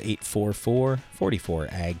number is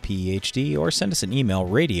 844-44-AG-PhD, or send us an email,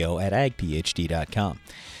 radio@agphd.com.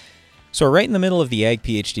 So we're right in the middle of the Ag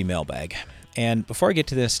PhD mailbag. And before I get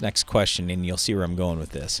to this next question, and you'll see where I'm going with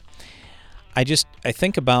this, I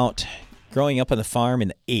think about growing up on the farm in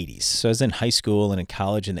the 80s. So I was in high school and in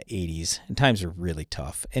college in the 80s, and times were really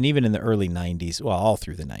tough. And even in the early 90s, well, all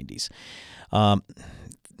through the 90s,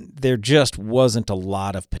 there just wasn't a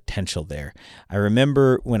lot of potential there. I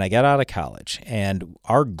remember when I got out of college, and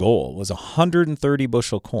our goal was 130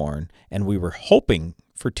 bushel corn, and we were hoping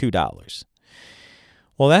for $2.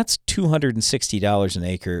 Well, that's $260 an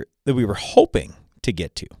acre that we were hoping to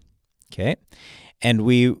get to, okay? And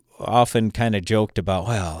we often kind of joked about,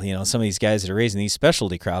 well, some of these guys that are raising these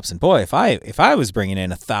specialty crops, and boy, if I was bringing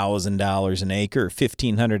in $1,000 an acre or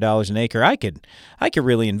 $1,500 an acre, I could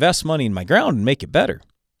really invest money in my ground and make it better.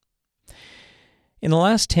 In the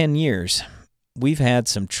last 10 years, we've had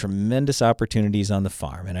some tremendous opportunities on the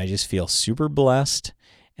farm, and I just feel super blessed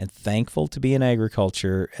and thankful to be in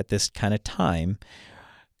agriculture at this kind of time,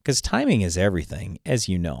 because timing is everything, as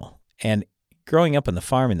you know. And growing up on the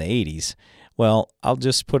farm in the 80s, well, I'll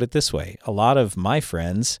just put it this way. A lot of my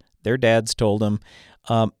friends, their dads told them,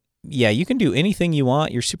 yeah, you can do anything you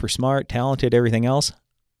want. You're super smart, talented, everything else.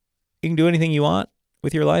 You can do anything you want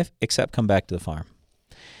with your life except come back to the farm.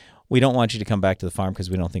 We don't want you to come back to the farm because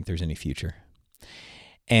we don't think there's any future.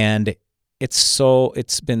 And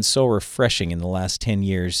it's been so refreshing in the last 10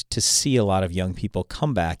 years to see a lot of young people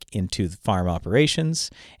come back into the farm operations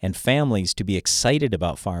and families to be excited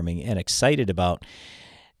about farming and excited about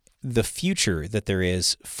the future that there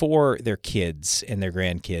is for their kids and their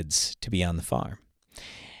grandkids to be on the farm.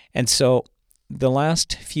 And so the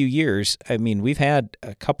last few years, we've had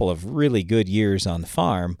a couple of really good years on the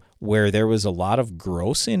farm where there was a lot of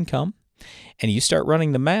gross income. And you start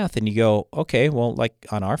running the math and you go, okay, well, like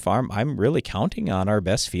on our farm, I'm really counting on our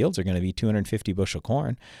best fields are going to be 250 bushel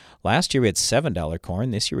corn. Last year we had $7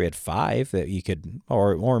 corn. This year we had $5 that you could,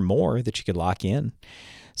 or more that you could lock in.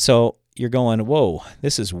 So you're going, whoa,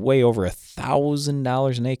 this is way over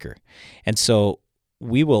 $1,000 an acre. And so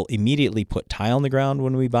we will immediately put tile in the ground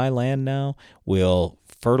when we buy land now. We'll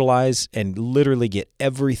fertilize and literally get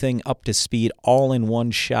everything up to speed all in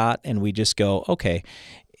one shot. And we just go, okay,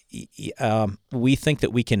 we think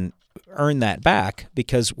that we can earn that back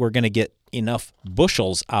because we're going to get enough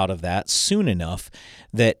bushels out of that soon enough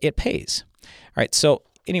that it pays. All right, so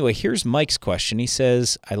anyway, here's Mike's question. He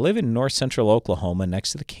says, I live in north central Oklahoma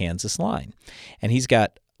next to the Kansas line. And he's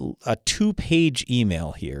got a 2-page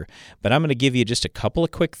email here, but I'm going to give you just a couple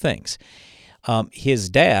of quick things. His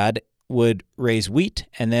dad would raise wheat,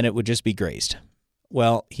 and then it would just be grazed.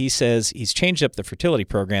 Well, he says he's changed up the fertility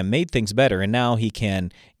program, made things better, and now he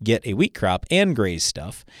can get a wheat crop and graze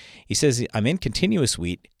stuff. He says, I'm in continuous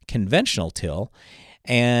wheat, conventional till,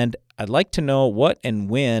 and I'd like to know what and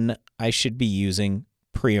when I should be using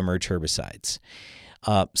pre-emerge herbicides.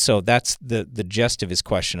 So that's the gist of his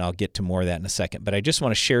question. I'll get to more of that in a second, but I just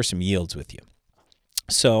want to share some yields with you.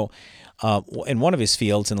 So in one of his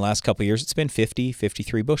fields in the last couple of years, it's been 50,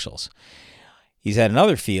 53 bushels. He's had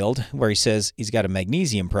another field where he says he's got a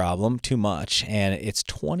magnesium problem, too much, and it's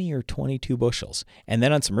 20 or 22 bushels. And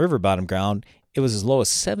then on some river bottom ground, it was as low as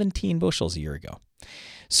 17 bushels a year ago.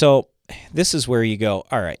 So this is where you go,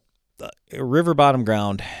 all right, river bottom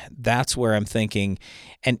ground, that's where I'm thinking,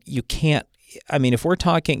 and you can't, if we're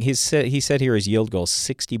talking, he said here his yield goal is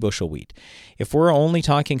 60 bushel wheat. If we're only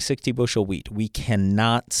talking 60 bushel wheat, we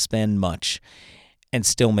cannot spend much and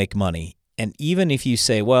still make money. And even if you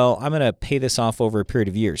say, well, I'm going to pay this off over a period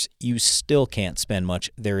of years, you still can't spend much.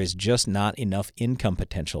 There is just not enough income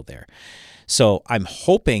potential there. So I'm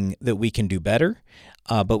hoping that we can do better,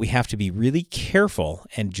 but we have to be really careful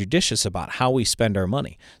and judicious about how we spend our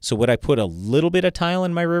money. So would I put a little bit of tile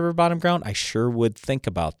in my river bottom ground? I sure would think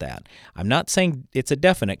about that. I'm not saying it's a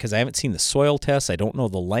definite because I haven't seen the soil tests. I don't know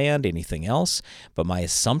the land, anything else. But my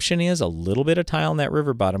assumption is a little bit of tile in that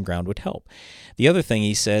river bottom ground would help. The other thing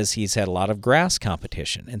he says, he's had a lot of grass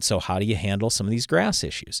competition. And so how do you handle some of these grass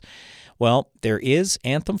issues? Well, there is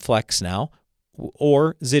Anthem Flex now,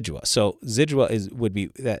 or Zidua. So Zidua would be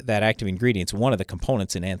that active ingredient. It's one of the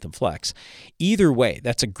components in Anthem Flex. Either way,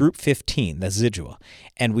 that's a group 15, that's Zidua.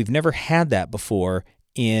 And we've never had that before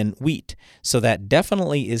in wheat. So that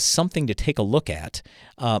definitely is something to take a look at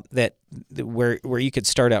where you could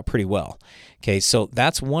start out pretty well. Okay, so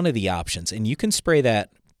that's one of the options. And you can spray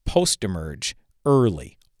that post-emerge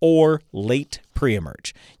early or late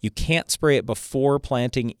pre-emerge. You can't spray it before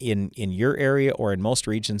planting in your area or in most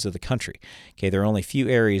regions of the country. Okay, there are only a few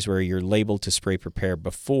areas where you're labeled to spray prepare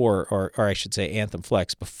before, or I should say Anthem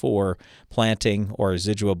Flex before planting, or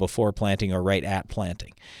Zidua before planting, or right at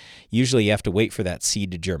planting. Usually you have to wait for that seed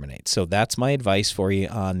to germinate. So that's my advice for you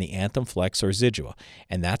on the Anthem Flex or Zidua,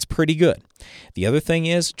 and that's pretty good. The other thing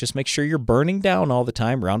is just make sure you're burning down all the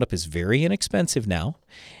time. Roundup is very inexpensive now.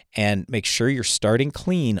 And make sure you're starting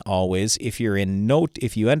clean always if you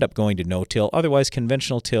end up going to no-till. Otherwise,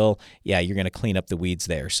 conventional till, yeah, you're going to clean up the weeds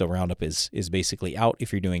there. So Roundup is basically out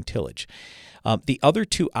if you're doing tillage. The other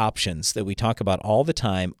two options that we talk about all the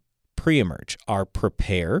time pre-emerge are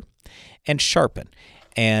prepare and sharpen.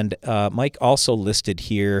 And Mike also listed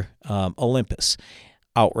here Olympus,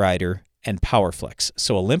 Outrider, and PowerFlex.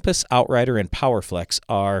 So Olympus, Outrider, and PowerFlex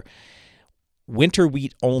are winter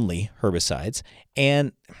wheat only herbicides.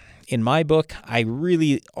 And in my book, I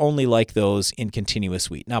really only like those in continuous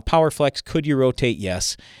wheat. Now, PowerFlex, could you rotate?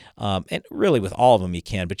 Yes. And really with all of them you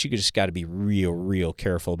can, but you just got to be real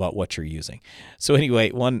careful about what you're using. So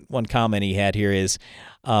anyway, one comment he had here is,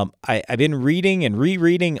 I've been reading and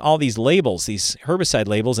rereading all these labels, these herbicide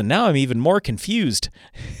labels, and now I'm even more confused.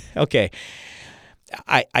 Okay.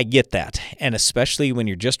 I get that. And especially when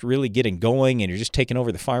you're just really getting going and you're just taking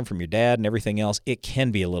over the farm from your dad and everything else, it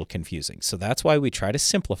can be a little confusing. So that's why we try to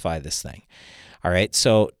simplify this thing. All right.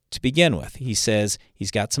 So to begin with, he says he's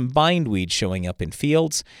got some bindweed showing up in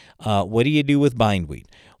fields. What do you do with bindweed?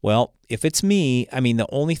 Well, if it's me, I mean, the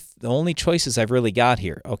only choices I've really got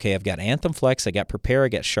here, okay, I've got Anthem Flex, I got Prepare, I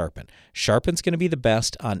got Sharpen. Sharpen's going to be the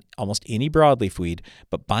best on almost any broadleaf weed,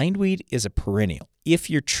 but bindweed is a perennial. If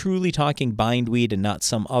you're truly talking bindweed and not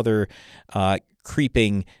some other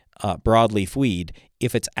creeping broadleaf weed,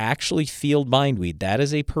 if it's actually field bindweed, that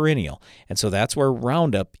is a perennial. And so that's where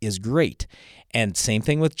Roundup is great. And same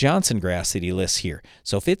thing with Johnson grass that he lists here.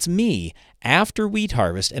 So if it's me, after wheat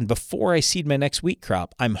harvest and before I seed my next wheat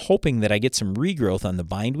crop, I'm hoping that I get some regrowth on the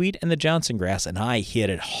bindweed and the Johnson grass, and I hit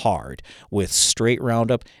it hard with straight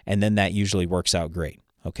Roundup, and then that usually works out great.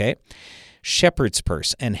 Okay? Shepherd's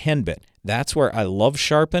Purse and Henbit. That's where I love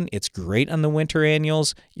Sharpen. It's great on the winter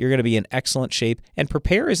annuals. You're going to be in excellent shape. And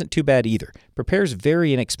Prepare isn't too bad either. Prepare is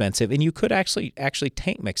very inexpensive, and you could actually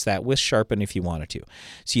tank mix that with Sharpen if you wanted to.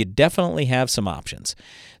 So you definitely have some options.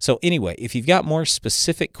 So anyway, if you've got more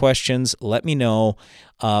specific questions, let me know.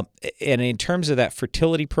 And in terms of that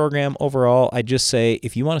fertility program overall, I just say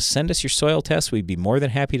if you want to send us your soil tests, we'd be more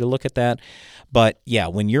than happy to look at that. But yeah,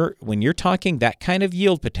 when you're talking that kind of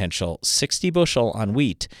yield potential, 60 bushel on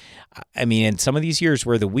wheat, I mean, in some of these years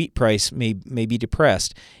where the wheat price may be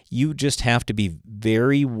depressed, you just have to be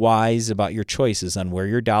very wise about your choices on where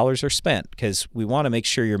your dollars are spent, because we want to make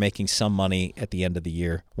sure you're making some money at the end of the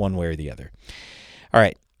year, one way or the other. All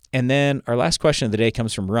right. And then our last question of the day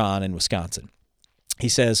comes from Ron in Wisconsin. He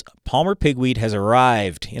says, Palmer pigweed has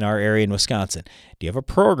arrived in our area in Wisconsin. Do you have a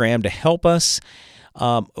program to help us?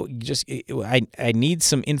 I need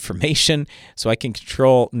some information so I can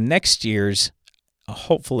control next year's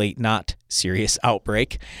hopefully not serious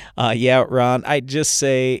outbreak. Yeah, Ron, I just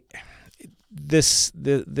say this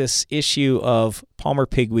issue of Palmer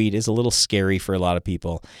pigweed is a little scary for a lot of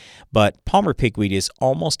people, but Palmer pigweed is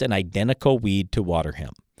almost an identical weed to water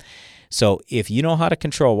hemp. So if you know how to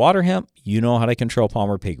control water hemp, you know how to control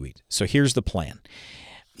Palmer pigweed. So here's the plan.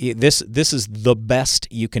 This is the best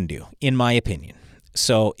you can do, in my opinion.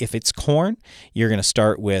 So if it's corn, you're going to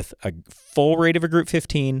start with a full rate of a Group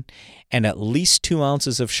 15 and at least 2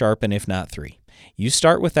 ounces of Sharpen, if not 3. You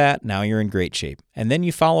start with that, now you're in great shape. And then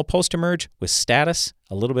you follow post-emerge with Status,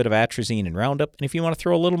 a little bit of atrazine and Roundup. And if you want to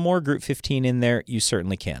throw a little more Group 15 in there, you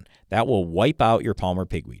certainly can. That will wipe out your Palmer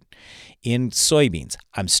pigweed. In soybeans,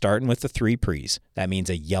 I'm starting with the 3 pre's. That means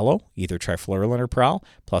a yellow, either Trifluralin or Prowl,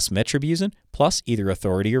 plus Metribuzin, plus either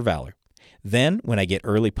Authority or Valor. Then, when I get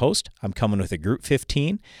early post, I'm coming with a Group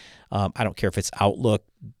 15. I don't care if it's Outlook,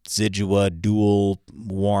 Zidua, Dual,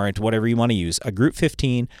 Warrant, whatever you want to use. A Group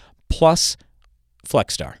 15 plus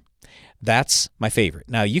FlexStar. That's my favorite.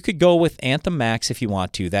 Now, you could go with Anthem Max if you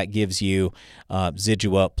want to. That gives you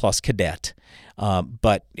Zidua plus Cadet.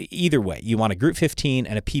 But either way, you want a Group 15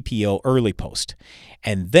 and a PPO early post.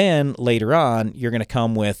 And then later on, you're going to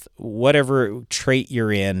come with whatever trait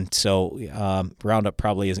you're in. So Roundup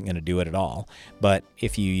probably isn't going to do it at all. But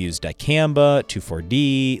if you use Dicamba,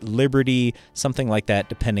 2,4-D, Liberty, something like that,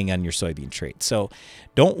 depending on your soybean trait. So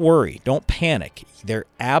don't worry. Don't panic. There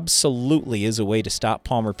absolutely is a way to stop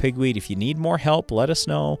Palmer pigweed. If you need more help, let us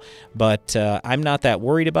know. But I'm not that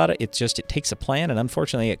worried about it. It's just it takes a plan, and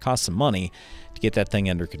unfortunately, it costs some money to get that thing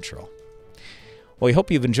under control. Well, we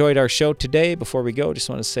hope you've enjoyed our show today. Before we go, just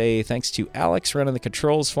want to say thanks to Alex running the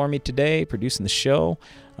controls for me today, producing the show.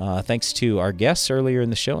 Thanks to our guests earlier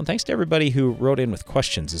in the show, and thanks to everybody who wrote in with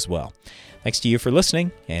questions as well. Thanks to you for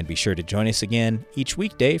listening, and be sure to join us again each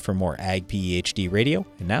weekday for more Ag PhD Radio.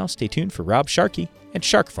 And now stay tuned for Rob Sharkey and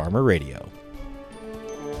Shark Farmer Radio.